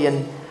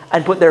rebellion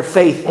and put their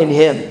faith in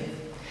him.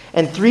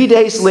 And 3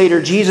 days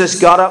later, Jesus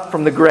got up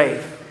from the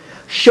grave,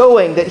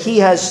 showing that he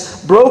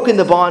has broken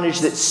the bondage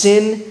that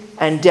sin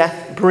and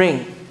death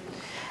bring.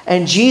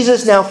 And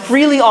Jesus now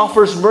freely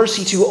offers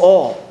mercy to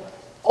all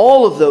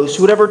of those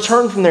who would ever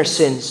turn from their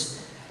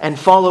sins and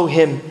follow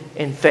him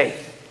in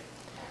faith.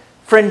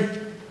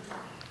 Friend,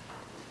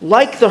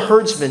 like the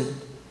herdsman,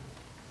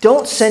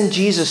 don't send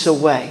Jesus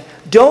away.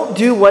 Don't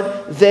do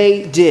what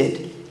they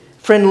did.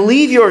 Friend,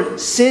 leave your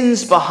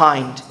sins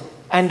behind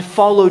and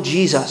follow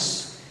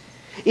Jesus.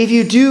 If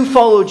you do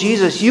follow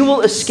Jesus, you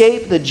will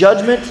escape the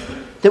judgment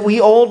that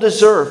we all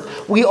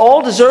deserve. We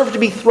all deserve to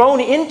be thrown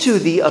into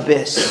the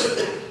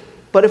abyss.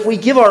 But if we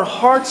give our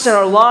hearts and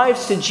our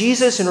lives to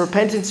Jesus in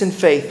repentance and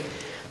faith,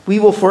 we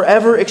will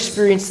forever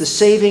experience the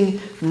saving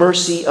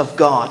mercy of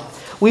God.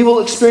 We will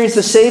experience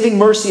the saving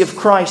mercy of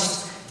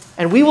Christ,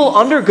 and we will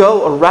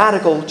undergo a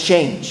radical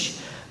change,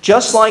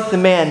 just like the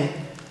man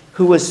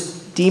who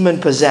was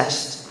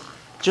demon-possessed.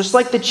 Just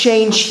like the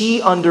change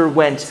he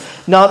underwent.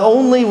 Not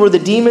only were the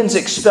demons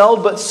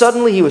expelled, but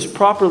suddenly he was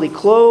properly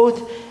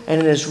clothed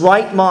and in his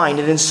right mind.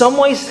 And in some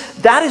ways,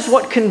 that is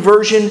what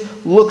conversion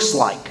looks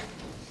like.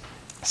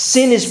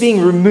 Sin is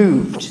being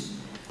removed,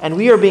 and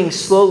we are being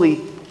slowly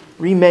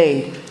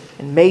remade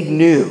and made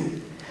new.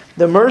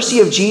 The mercy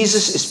of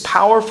Jesus is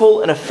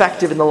powerful and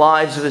effective in the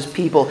lives of his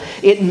people.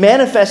 It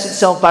manifests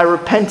itself by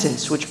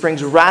repentance, which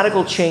brings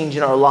radical change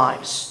in our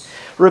lives.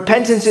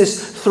 Repentance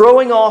is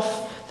throwing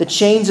off the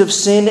chains of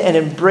sin and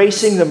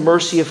embracing the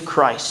mercy of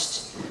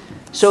Christ.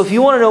 So if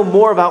you want to know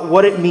more about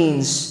what it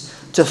means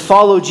to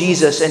follow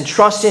Jesus and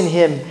trust in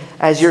him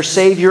as your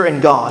Savior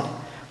and God,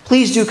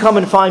 please do come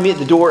and find me at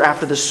the door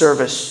after the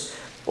service,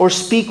 or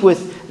speak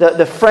with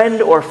the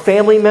friend or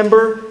family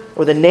member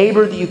or the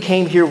neighbor that you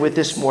came here with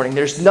this morning.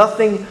 There's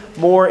nothing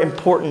more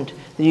important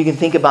that you can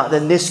think about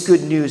than this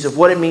good news of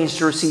what it means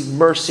to receive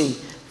mercy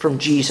from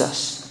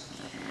Jesus.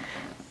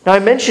 Now, I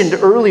mentioned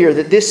earlier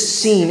that this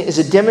scene is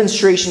a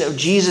demonstration of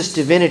Jesus'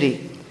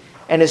 divinity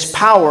and his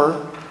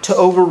power to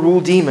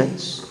overrule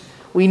demons.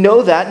 We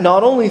know that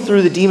not only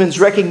through the demons'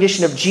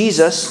 recognition of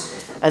Jesus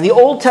and the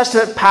Old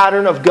Testament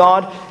pattern of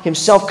God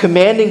himself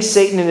commanding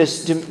Satan and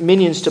his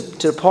minions to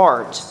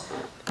depart.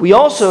 We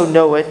also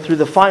know it through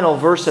the final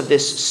verse of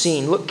this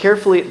scene. Look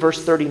carefully at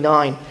verse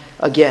 39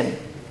 again.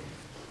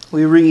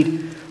 We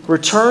read,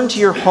 "Return to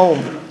your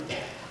home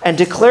and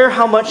declare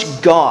how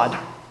much God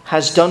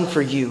has done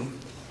for you."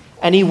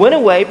 And he went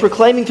away,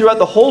 proclaiming throughout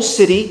the whole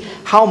city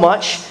how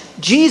much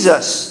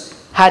Jesus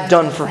had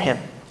done for him.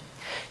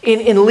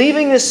 In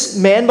leaving this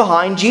man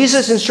behind,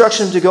 Jesus instructs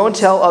him to go and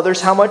tell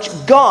others how much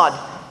God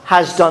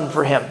has done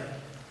for him.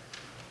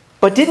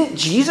 But didn't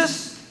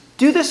Jesus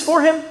do this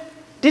for him?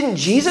 Didn't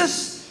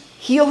Jesus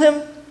heal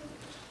him?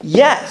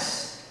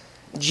 Yes,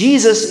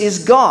 Jesus is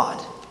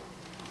God.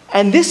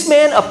 And this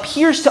man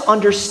appears to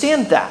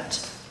understand that.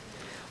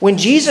 When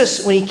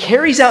he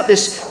carries out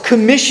this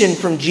commission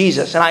from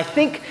Jesus, and I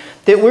think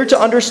that we're to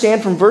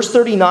understand from verse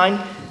 39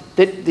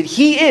 that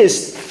he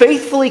is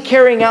faithfully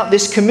carrying out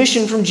this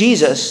commission from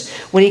Jesus.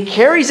 When he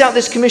carries out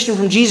this commission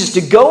from Jesus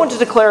to go and to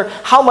declare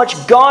how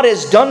much God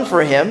has done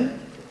for him,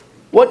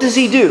 what does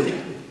he do?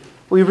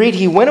 We read,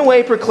 he went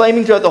away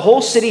proclaiming throughout the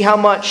whole city how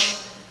much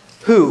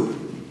who?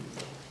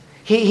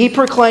 He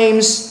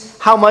proclaims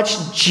how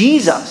much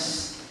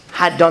Jesus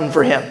had done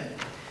for him.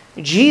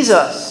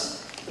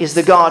 Jesus is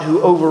the God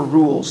who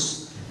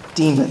overrules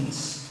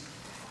demons.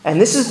 And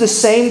this is the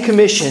same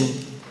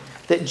commission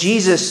that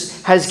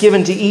Jesus has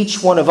given to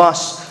each one of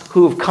us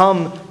who have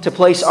come to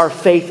place our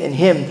faith in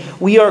him.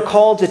 We are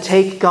called to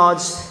take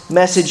God's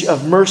message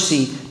of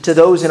mercy to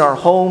those in our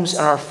homes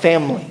and our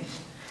families.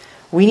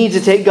 We need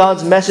to take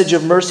God's message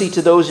of mercy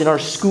to those in our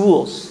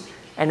schools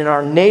and in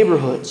our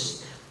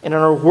neighborhoods and in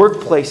our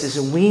workplaces.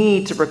 And we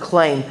need to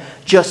proclaim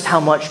just how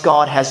much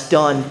God has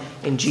done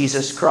in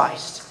Jesus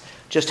Christ.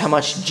 Just how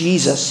much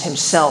Jesus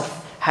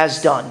himself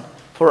has done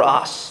for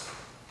us.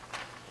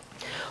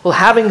 Well,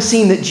 having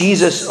seen that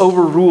Jesus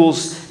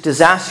overrules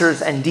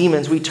disasters and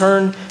demons, we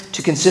turn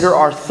to consider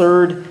our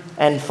third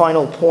and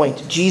final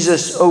point.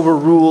 Jesus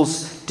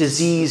overrules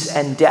disease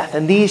and death.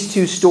 And these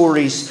two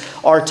stories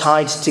are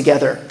tied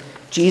together.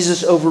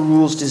 Jesus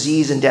overrules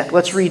disease and death.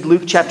 Let's read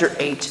Luke chapter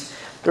 8,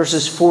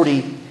 verses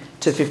 40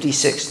 to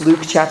 56. Luke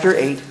chapter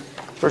 8,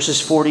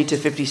 verses 40 to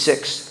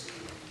 56.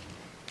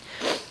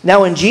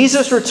 Now when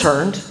Jesus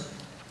returned,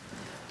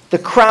 the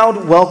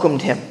crowd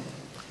welcomed him,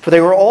 for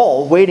they were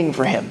all waiting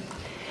for him.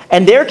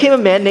 And there came a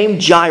man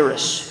named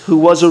Jairus, who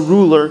was a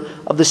ruler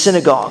of the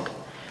synagogue.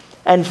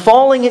 And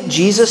falling at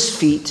Jesus'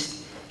 feet,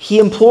 he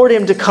implored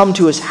him to come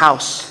to his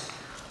house,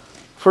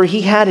 for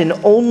he had an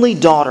only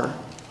daughter,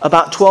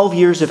 about 12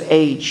 years of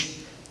age,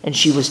 and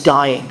she was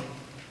dying.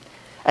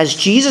 As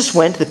Jesus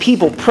went, the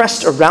people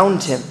pressed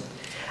around him,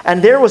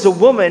 and there was a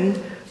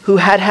woman who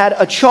had had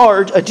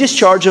a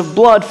discharge of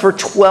blood for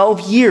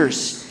 12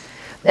 years.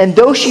 And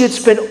though she had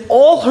spent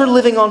all her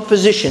living on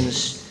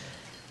physicians,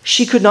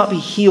 she could not be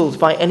healed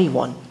by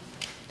anyone.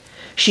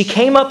 She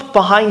came up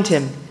behind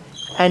him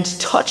and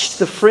touched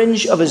the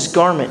fringe of his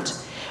garment,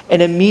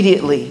 and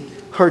immediately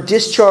her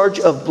discharge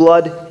of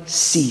blood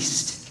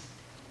ceased.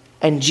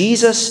 And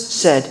Jesus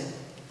said,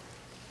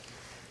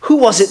 "Who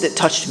was it that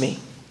touched me?"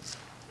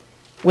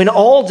 When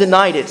all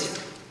denied it,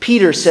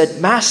 Peter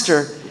said,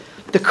 "Master,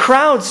 the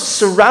crowds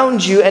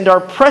surround you and are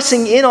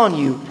pressing in on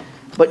you."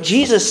 But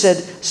Jesus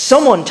said,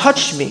 "Someone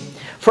touched me,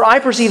 for I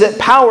perceive that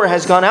power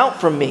has gone out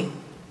from me."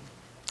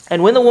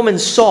 And when the woman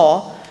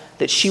saw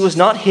that she was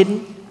not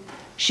hidden,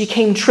 she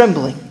came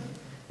trembling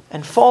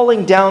and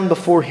falling down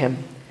before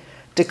him,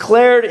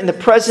 declared in the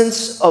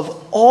presence of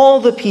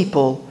all the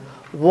people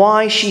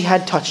why she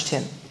had touched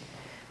him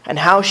and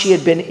how she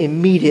had been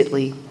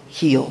immediately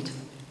healed.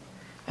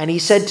 And he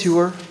said to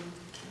her,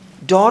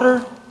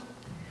 "Daughter,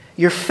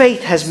 your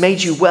faith has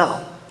made you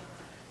well.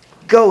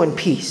 Go in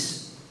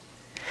peace."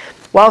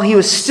 While he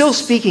was still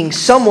speaking,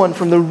 someone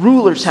from the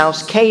ruler's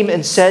house came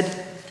and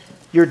said,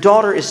 "Your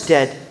daughter is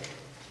dead.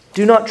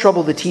 Do not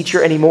trouble the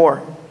teacher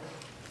anymore."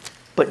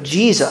 But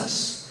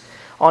Jesus,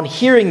 on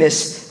hearing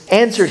this,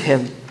 answered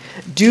him,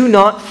 "Do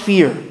not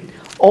fear,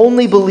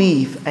 only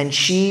believe, and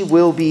she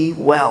will be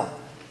well."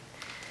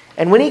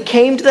 And when he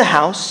came to the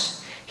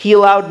house, he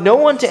allowed no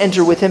one to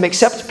enter with him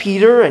except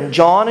Peter and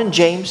John and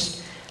James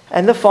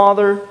and the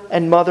father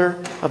and mother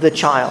of the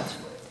child.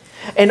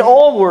 And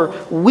all were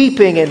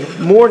weeping and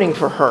mourning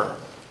for her.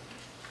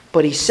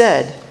 But he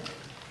said,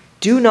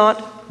 "Do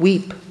not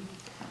weep,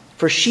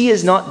 for she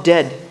is not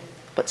dead,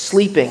 but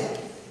sleeping."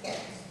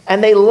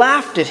 And they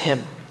laughed at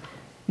him,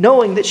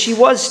 knowing that she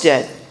was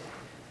dead.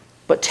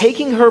 But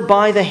taking her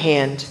by the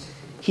hand,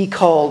 he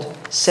called,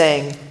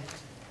 saying,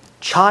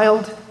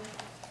 "Child,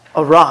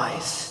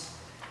 arise."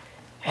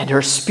 And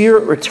her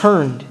spirit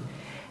returned,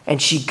 and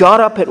she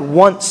got up at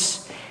once.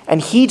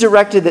 And he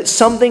directed that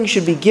something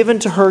should be given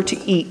to her to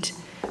eat.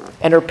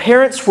 And her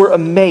parents were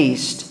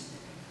amazed,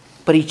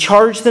 but he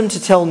charged them to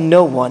tell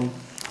no one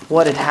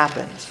what had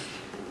happened.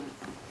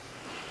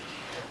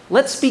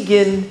 Let's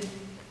begin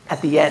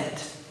at the end.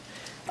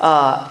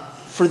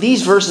 For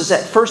these verses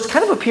at first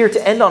kind of appear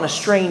to end on a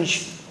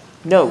strange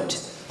note.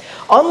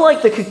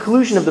 Unlike the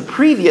conclusion of the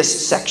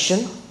previous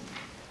section,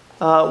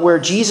 where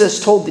Jesus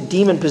told the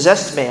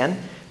demon-possessed man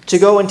to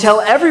go and tell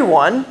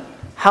everyone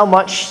how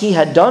much he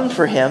had done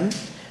for him,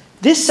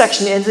 this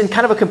section ends in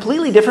kind of a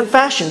completely different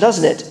fashion,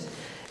 doesn't it?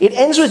 It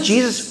ends with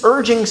Jesus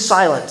urging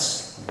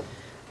silence.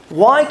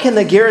 Why can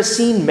the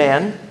Gerasene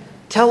man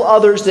tell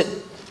others that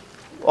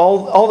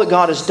all that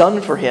God has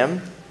done for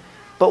him,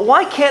 but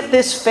why can't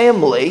this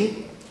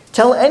family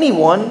tell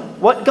anyone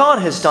what God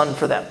has done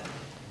for them?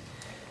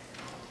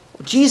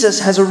 Jesus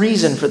has a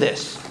reason for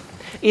this.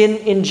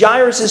 In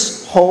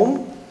Jairus'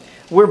 home,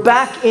 we're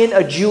back in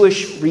a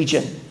Jewish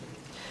region,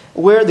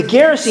 where the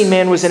Gerasene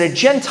man was in a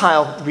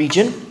Gentile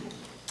region.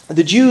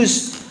 The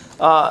Jews,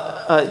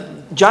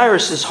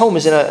 Jairus' home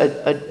is in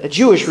a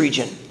Jewish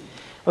region.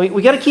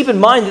 We got to keep in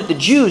mind that the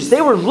Jews,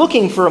 they were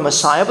looking for a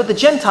Messiah, but the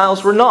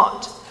Gentiles were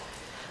not.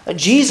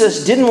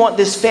 Jesus didn't want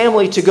this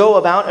family to go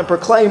about and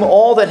proclaim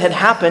all that had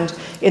happened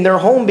in their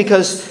home,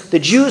 because the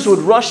Jews would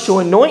rush to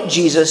anoint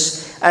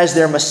Jesus as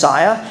their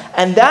Messiah,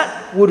 and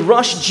that would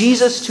rush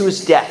Jesus to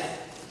his death.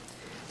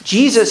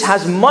 Jesus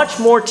has much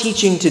more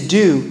teaching to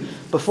do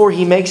before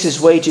he makes his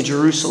way to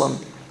Jerusalem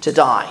to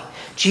die.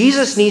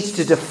 Jesus needs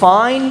to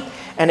define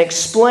and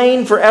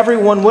explain for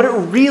everyone what it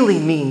really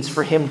means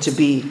for him to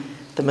be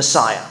the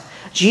Messiah.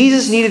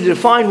 Jesus needed to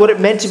define what it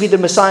meant to be the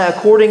Messiah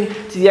according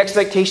to the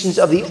expectations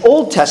of the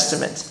Old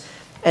Testament,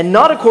 and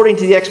not according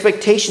to the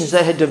expectations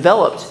that had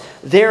developed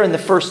there in the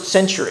first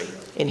century,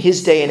 in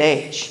his day and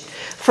age.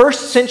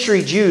 First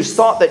century Jews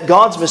thought that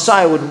God's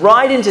Messiah would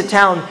ride into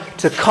town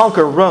to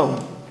conquer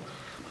Rome.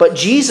 But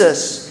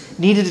Jesus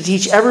needed to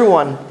teach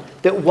everyone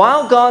that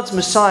while God's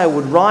Messiah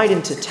would ride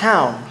into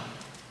town,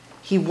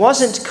 he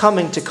wasn't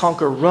coming to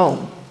conquer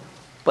Rome,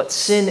 but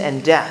sin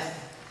and death.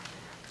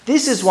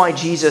 This is why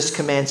Jesus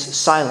commands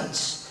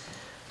silence,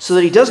 so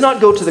that he does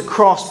not go to the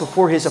cross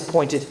before his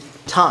appointed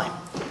time.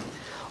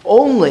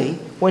 Only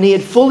when he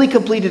had fully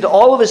completed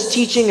all of his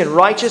teaching and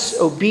righteous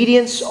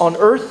obedience on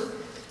earth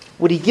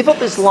would he give up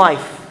his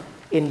life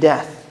in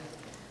death.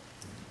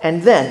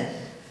 And then,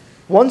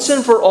 once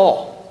and for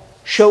all,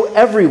 show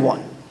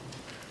everyone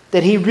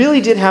that he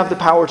really did have the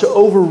power to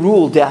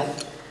overrule death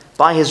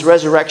by his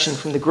resurrection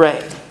from the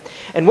grave.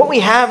 And what we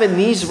have in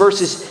these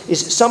verses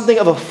is something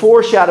of a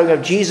foreshadowing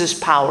of Jesus'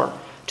 power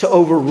to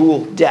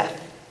overrule death.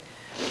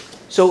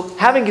 So,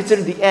 having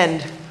considered the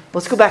end,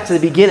 let's go back to the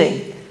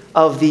beginning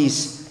of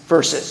these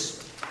verses.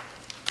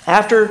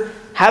 After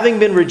having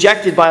been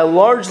rejected by a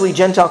largely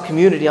Gentile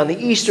community on the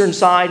eastern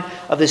side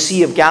of the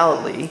Sea of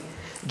Galilee,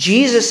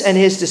 Jesus and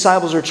his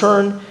disciples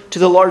return to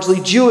the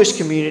largely Jewish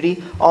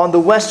community on the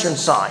western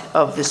side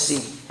of the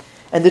sea.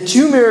 And the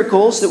two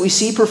miracles that we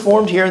see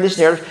performed here in this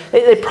narrative,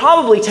 they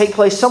probably take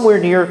place somewhere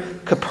near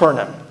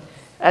Capernaum.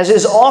 As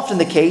is often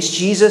the case,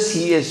 Jesus,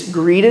 he is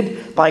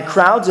greeted by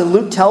crowds, and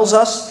Luke tells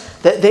us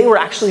that they were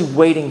actually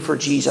waiting for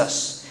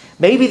Jesus.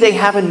 Maybe they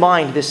have in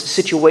mind this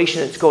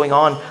situation that's going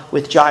on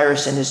with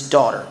Jairus and his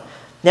daughter.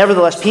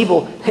 Nevertheless,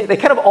 people, they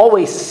kind of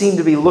always seem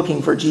to be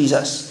looking for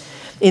Jesus.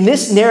 In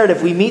this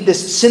narrative, we meet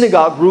this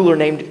synagogue ruler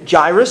named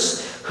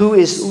Jairus, who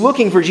is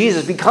looking for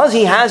Jesus because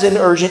he has an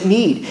urgent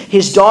need.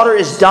 His daughter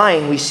is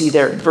dying, we see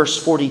there in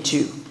verse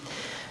 42.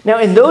 Now,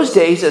 in those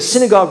days, a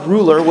synagogue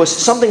ruler was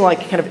something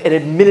like kind of an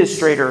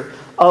administrator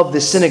of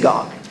the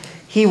synagogue.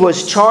 He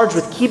was charged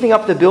with keeping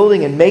up the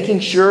building and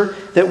making sure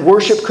that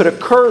worship could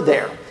occur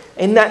there.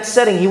 In that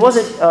setting, he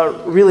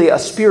wasn't really a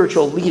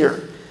spiritual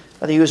leader.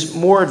 He was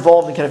more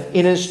involved in kind of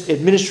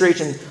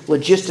administration,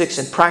 logistics,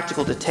 and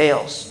practical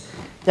details.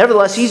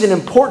 Nevertheless, he's an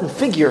important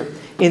figure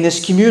in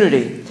this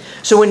community.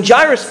 So when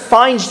Jairus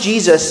finds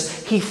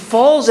Jesus, he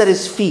falls at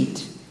his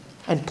feet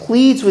and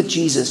pleads with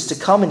Jesus to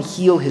come and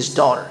heal his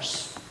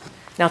daughters.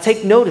 Now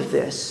take note of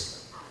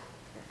this.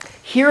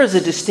 Here is a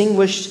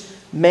distinguished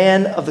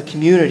man of the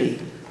community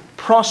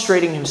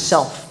prostrating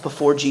himself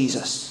before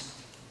Jesus.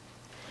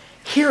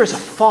 Here is a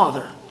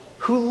father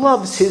who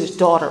loves his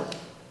daughter,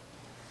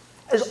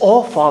 as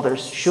all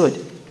fathers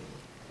should.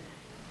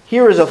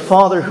 Here is a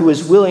father who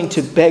is willing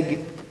to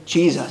beg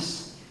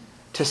Jesus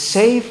to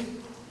save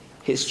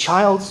his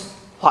child's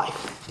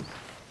life.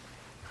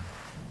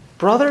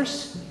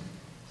 Brothers,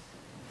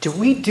 do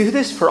we do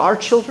this for our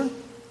children?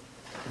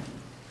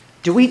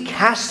 Do we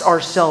cast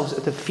ourselves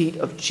at the feet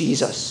of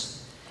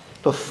Jesus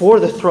before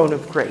the throne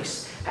of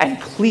grace and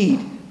plead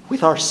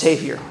with our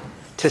Savior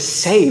to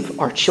save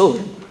our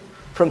children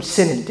from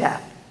sin and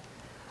death?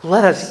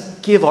 Let us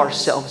give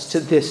ourselves to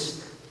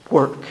this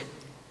work.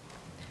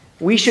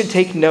 We should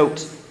take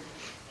note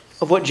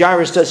of what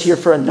Jairus does here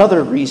for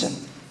another reason.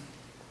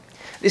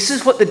 This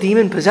is what the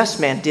demon-possessed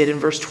man did in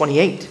verse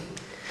 28.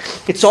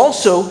 It's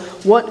also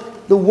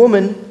what the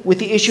woman with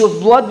the issue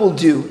of blood will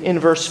do in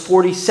verse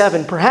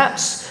 47.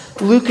 Perhaps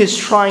Luke is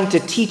trying to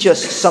teach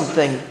us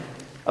something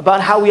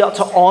about how we ought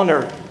to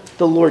honor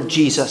the Lord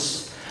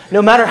Jesus.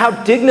 No matter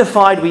how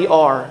dignified we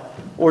are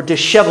or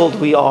disheveled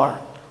we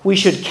are, we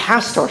should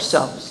cast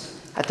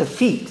ourselves at the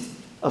feet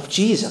of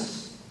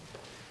Jesus.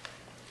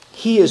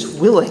 He is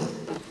willing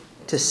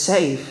to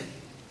save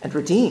and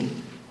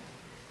redeem.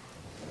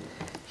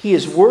 He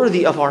is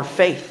worthy of our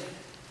faith.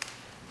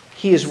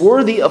 He is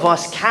worthy of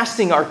us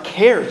casting our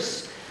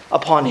cares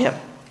upon him.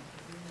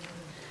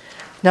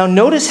 Now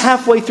notice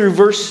halfway through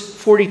verse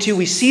 42,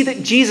 we see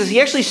that Jesus, he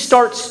actually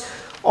starts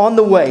on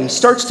the way. He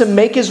starts to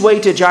make his way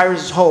to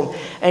Jairus' home.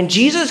 And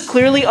Jesus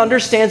clearly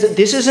understands that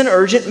this is an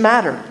urgent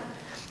matter.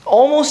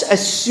 Almost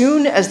as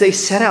soon as they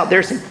set out,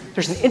 there's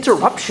an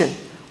interruption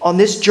on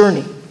this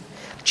journey.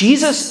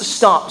 Jesus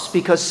stops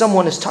because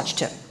someone has touched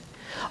him.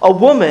 A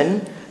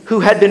woman who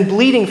had been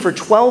bleeding for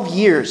 12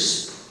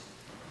 years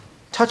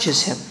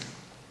touches him.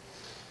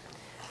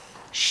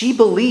 She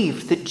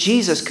believed that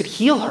Jesus could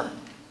heal her.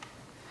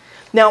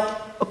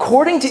 Now,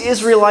 according to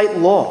Israelite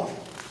law,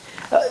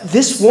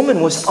 this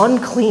woman was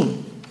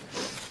unclean.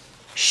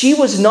 She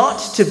was not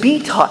to be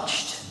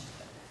touched,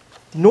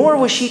 nor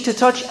was she to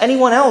touch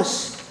anyone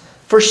else,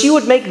 for she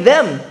would make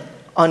them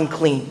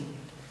unclean.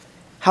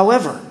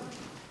 However,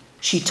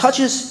 she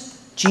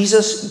touches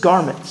Jesus'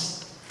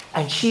 garments,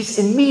 and she's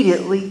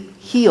immediately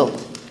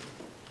healed.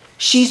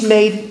 She's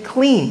made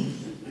clean.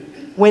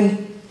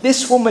 When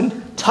this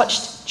woman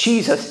touched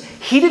Jesus,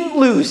 he didn't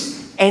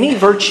lose any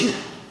virtue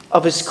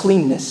of his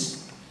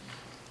cleanness,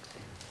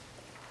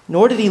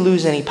 nor did he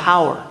lose any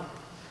power.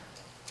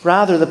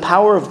 Rather, the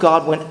power of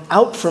God went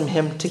out from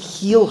him to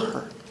heal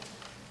her.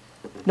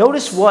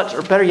 Notice what,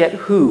 or better yet,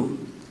 who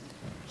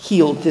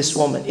healed this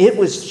woman. It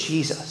was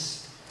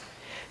Jesus.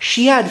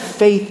 She had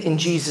faith in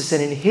Jesus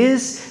and in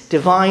his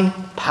divine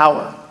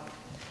power.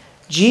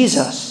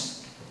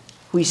 Jesus,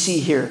 we see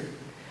here,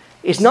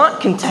 is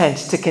not content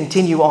to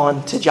continue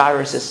on to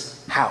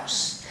Jairus'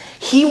 house.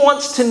 He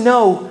wants to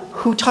know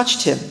who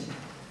touched him.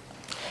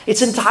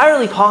 It's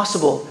entirely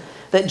possible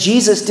that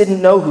Jesus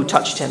didn't know who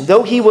touched him.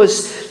 Though he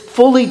was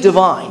fully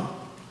divine,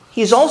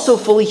 he is also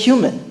fully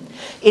human.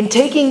 In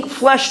taking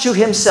flesh to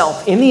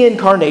himself in the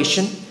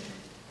incarnation,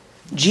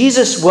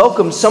 Jesus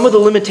welcomed some of the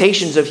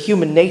limitations of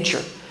human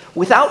nature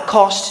without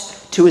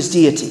cost to his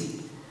deity.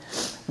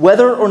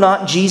 Whether or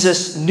not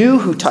Jesus knew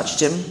who touched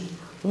him,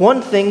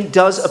 one thing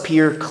does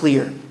appear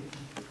clear.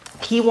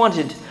 He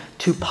wanted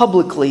to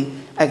publicly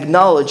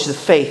acknowledge the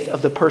faith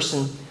of the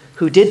person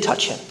who did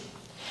touch him.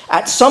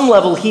 At some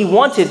level, he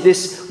wanted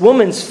this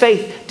woman's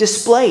faith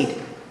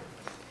displayed.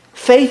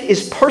 Faith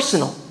is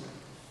personal,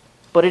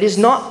 but it is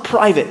not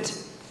private.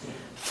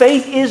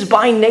 Faith is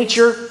by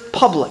nature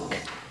public.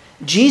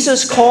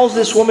 Jesus calls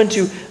this woman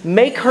to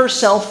make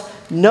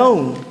herself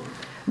known,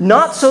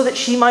 not so that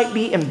she might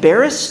be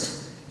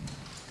embarrassed,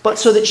 but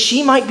so that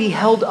she might be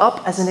held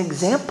up as an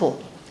example.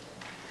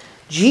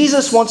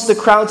 Jesus wants the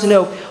crowd to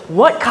know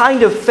what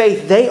kind of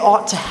faith they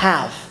ought to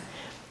have.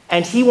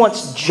 And he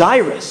wants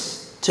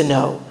Jairus to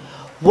know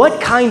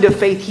what kind of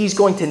faith he's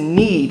going to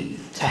need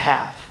to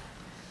have.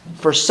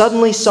 For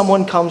suddenly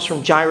someone comes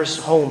from Jairus'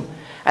 home,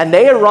 and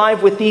they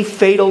arrive with the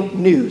fatal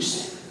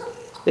news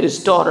that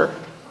his daughter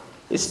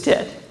is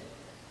dead.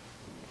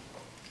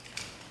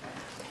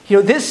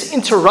 This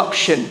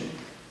interruption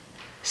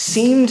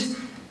seemed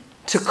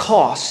to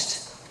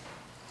cost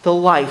the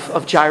life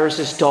of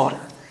Jairus' daughter.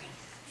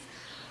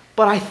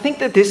 But I think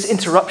that this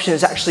interruption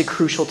is actually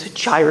crucial to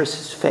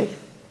Jairus' faith.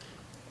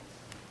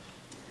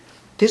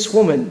 This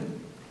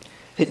woman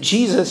that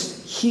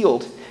Jesus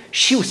healed,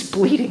 she was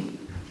bleeding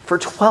for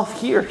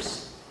 12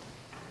 years.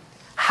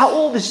 How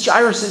old is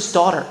Jairus'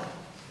 daughter?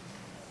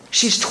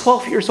 She's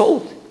 12 years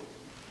old.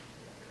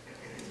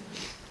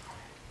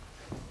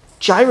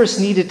 Jairus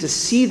needed to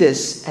see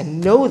this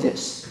and know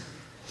this.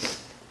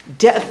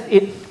 Death,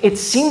 it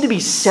seemed to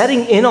be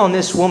setting in on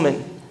this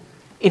woman,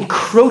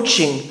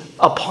 encroaching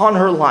upon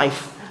her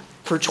life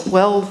for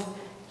 12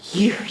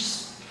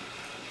 years.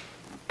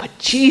 But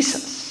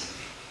Jesus,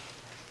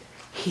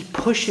 he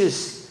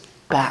pushes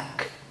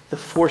back the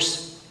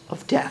force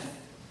of death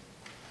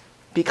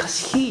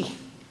because he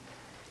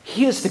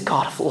is the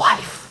God of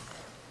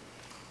life.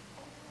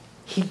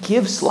 He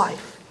gives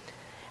life.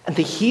 And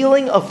the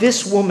healing of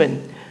this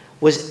woman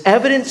was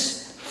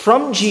evidence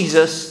from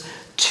Jesus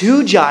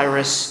to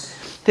Jairus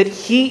that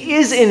he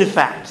is in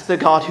fact the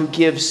God who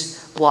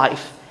gives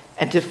life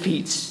and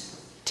defeats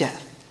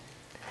death.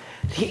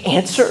 The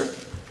answer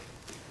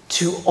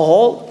to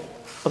all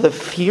of the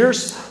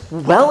fears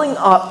welling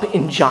up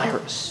in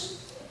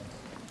Jairus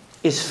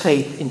is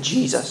faith in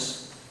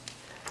Jesus.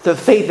 The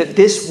faith that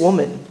this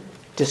woman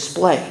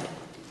displayed.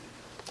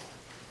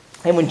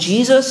 And when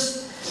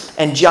Jesus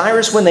and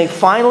Jairus, when they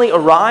finally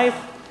arrive,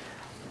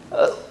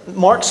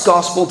 Mark's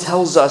gospel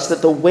tells us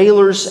that the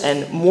wailers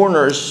and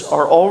mourners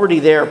are already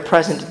there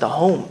present at the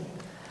home.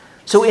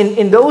 So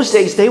in those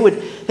days, they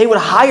would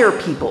hire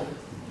people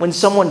when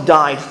someone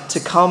died to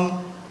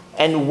come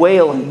and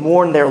wail and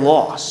mourn their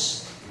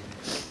loss.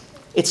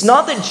 It's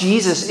not that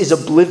Jesus is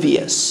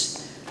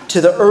oblivious to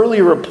the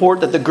earlier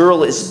report that the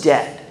girl is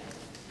dead.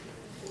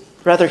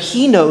 Rather,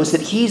 he knows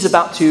that he's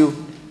about to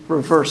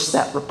reverse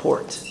that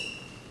report.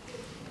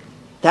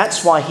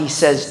 That's why he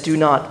says, "Do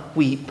not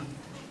weep,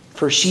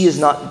 for she is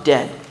not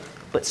dead,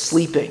 but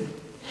sleeping."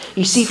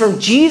 You see, from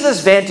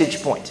Jesus'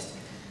 vantage point,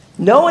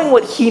 knowing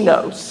what he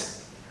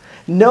knows,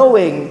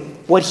 knowing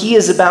what he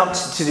is about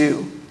to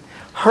do,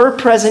 her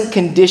present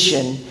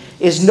condition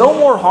is no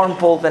more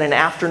harmful than an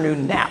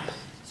afternoon nap.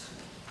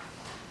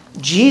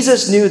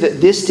 Jesus knew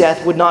that this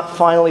death would not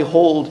finally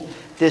hold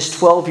this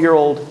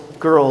 12-year-old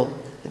girl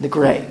in the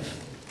grave.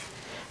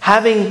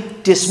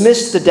 Having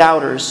dismissed the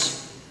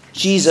doubters,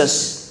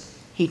 Jesus,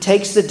 he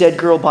takes the dead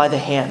girl by the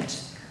hand.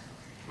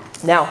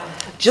 Now,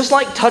 just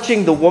like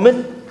touching the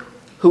woman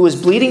who was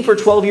bleeding for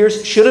 12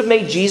 years should have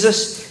made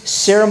Jesus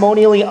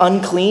ceremonially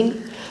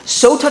unclean,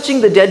 so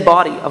touching a dead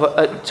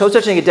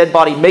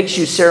body makes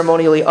you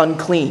ceremonially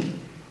unclean.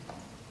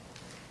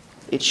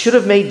 It should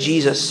have made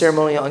Jesus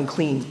ceremonially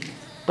unclean,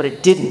 but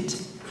it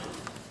didn't.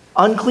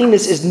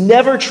 Uncleanness is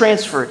never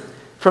transferred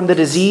from the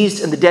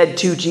diseased and the dead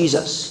to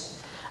Jesus.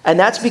 And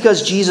that's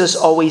because Jesus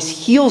always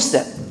heals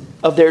them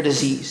of their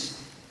disease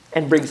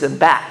and brings them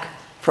back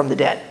from the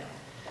dead.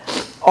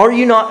 Are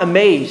you not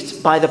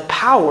amazed by the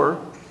power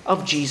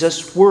of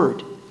Jesus'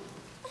 word?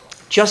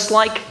 Just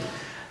like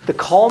the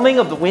calming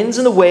of the winds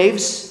and the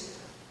waves,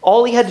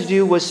 all he had to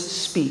do was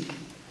speak.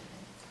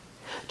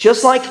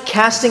 Just like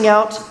casting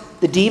out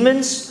the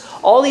demons,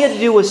 all he had to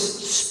do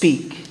was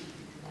speak.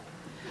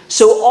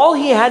 So all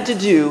he had to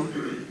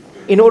do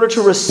in order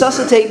to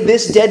resuscitate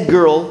this dead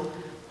girl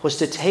was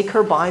to take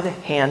her by the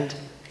hand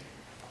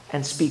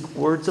and speak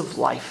words of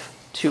life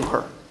to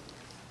her.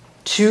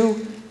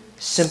 2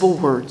 simple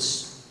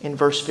words in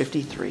verse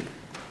 53.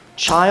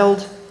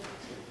 Child,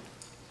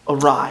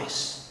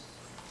 arise.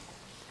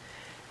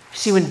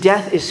 See, when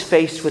death is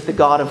faced with the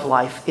God of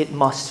life, it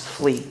must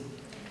flee.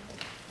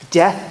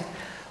 Death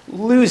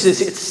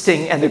loses its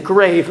sting and the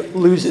grave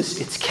loses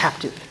its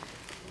captive.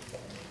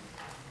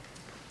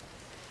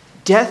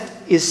 Death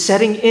is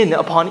setting in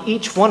upon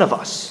each one of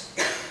us.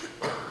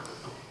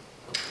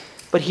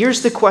 But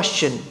here's the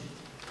question.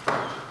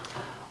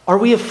 Are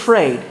we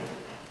afraid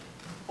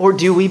or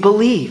do we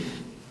believe?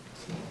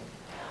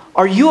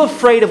 Are you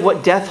afraid of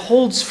what death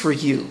holds for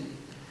you?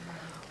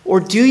 Or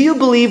do you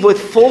believe with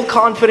full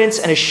confidence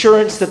and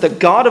assurance that the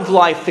God of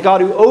life, the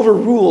God who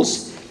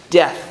overrules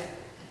death,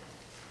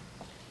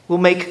 will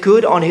make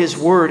good on his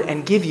word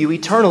and give you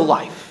eternal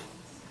life?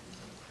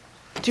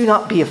 Do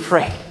not be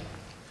afraid.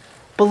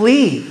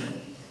 Believe.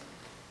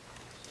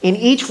 In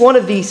each one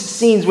of these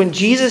scenes, when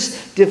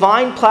Jesus'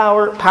 divine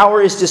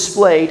power is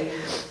displayed,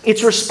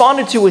 it's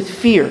responded to with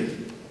fear.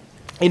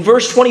 In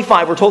verse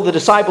 25, we're told the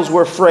disciples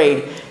were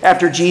afraid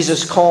after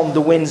Jesus calmed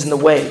the winds and the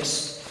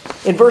waves.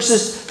 In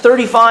verses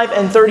 35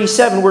 and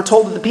 37, we're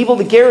told that the people of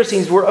the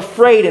Gerasenes were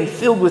afraid and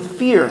filled with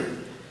fear.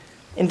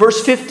 In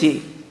verse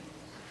 50,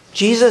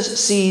 Jesus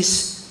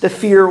sees the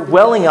fear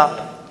welling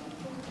up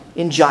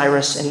in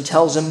Jairus, and he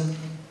tells him,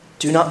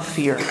 "Do not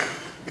fear,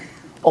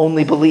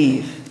 only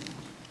believe."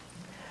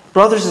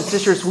 Brothers and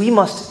sisters, we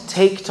must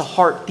take to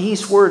heart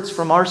these words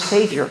from our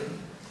Savior.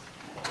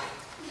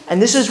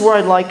 And this is where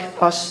I'd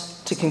like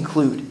us to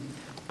conclude,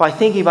 by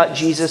thinking about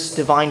Jesus'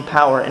 divine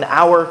power and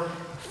our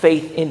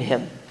faith in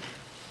him.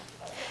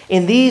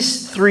 In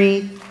these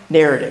three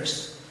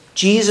narratives,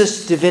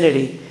 Jesus'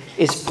 divinity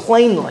is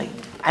plainly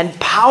and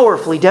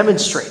powerfully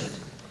demonstrated.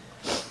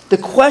 The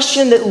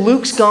question that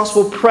Luke's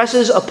gospel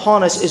presses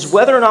upon us is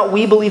whether or not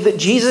we believe that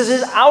Jesus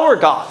is our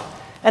God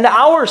and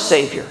our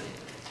Savior.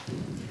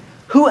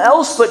 Who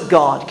else but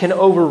God can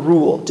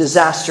overrule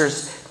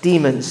disasters,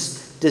 demons,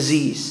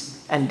 disease,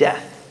 and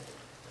death?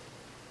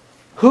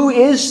 Who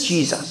is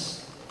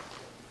Jesus?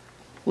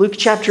 Luke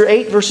chapter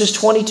 8, verses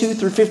 22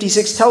 through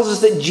 56 tells us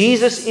that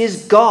Jesus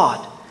is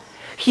God.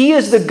 He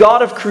is the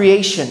God of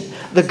creation,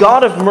 the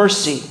God of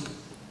mercy,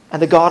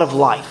 and the God of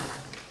life.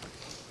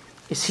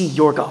 Is he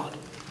your God?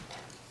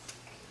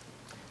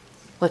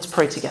 Let's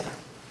pray together.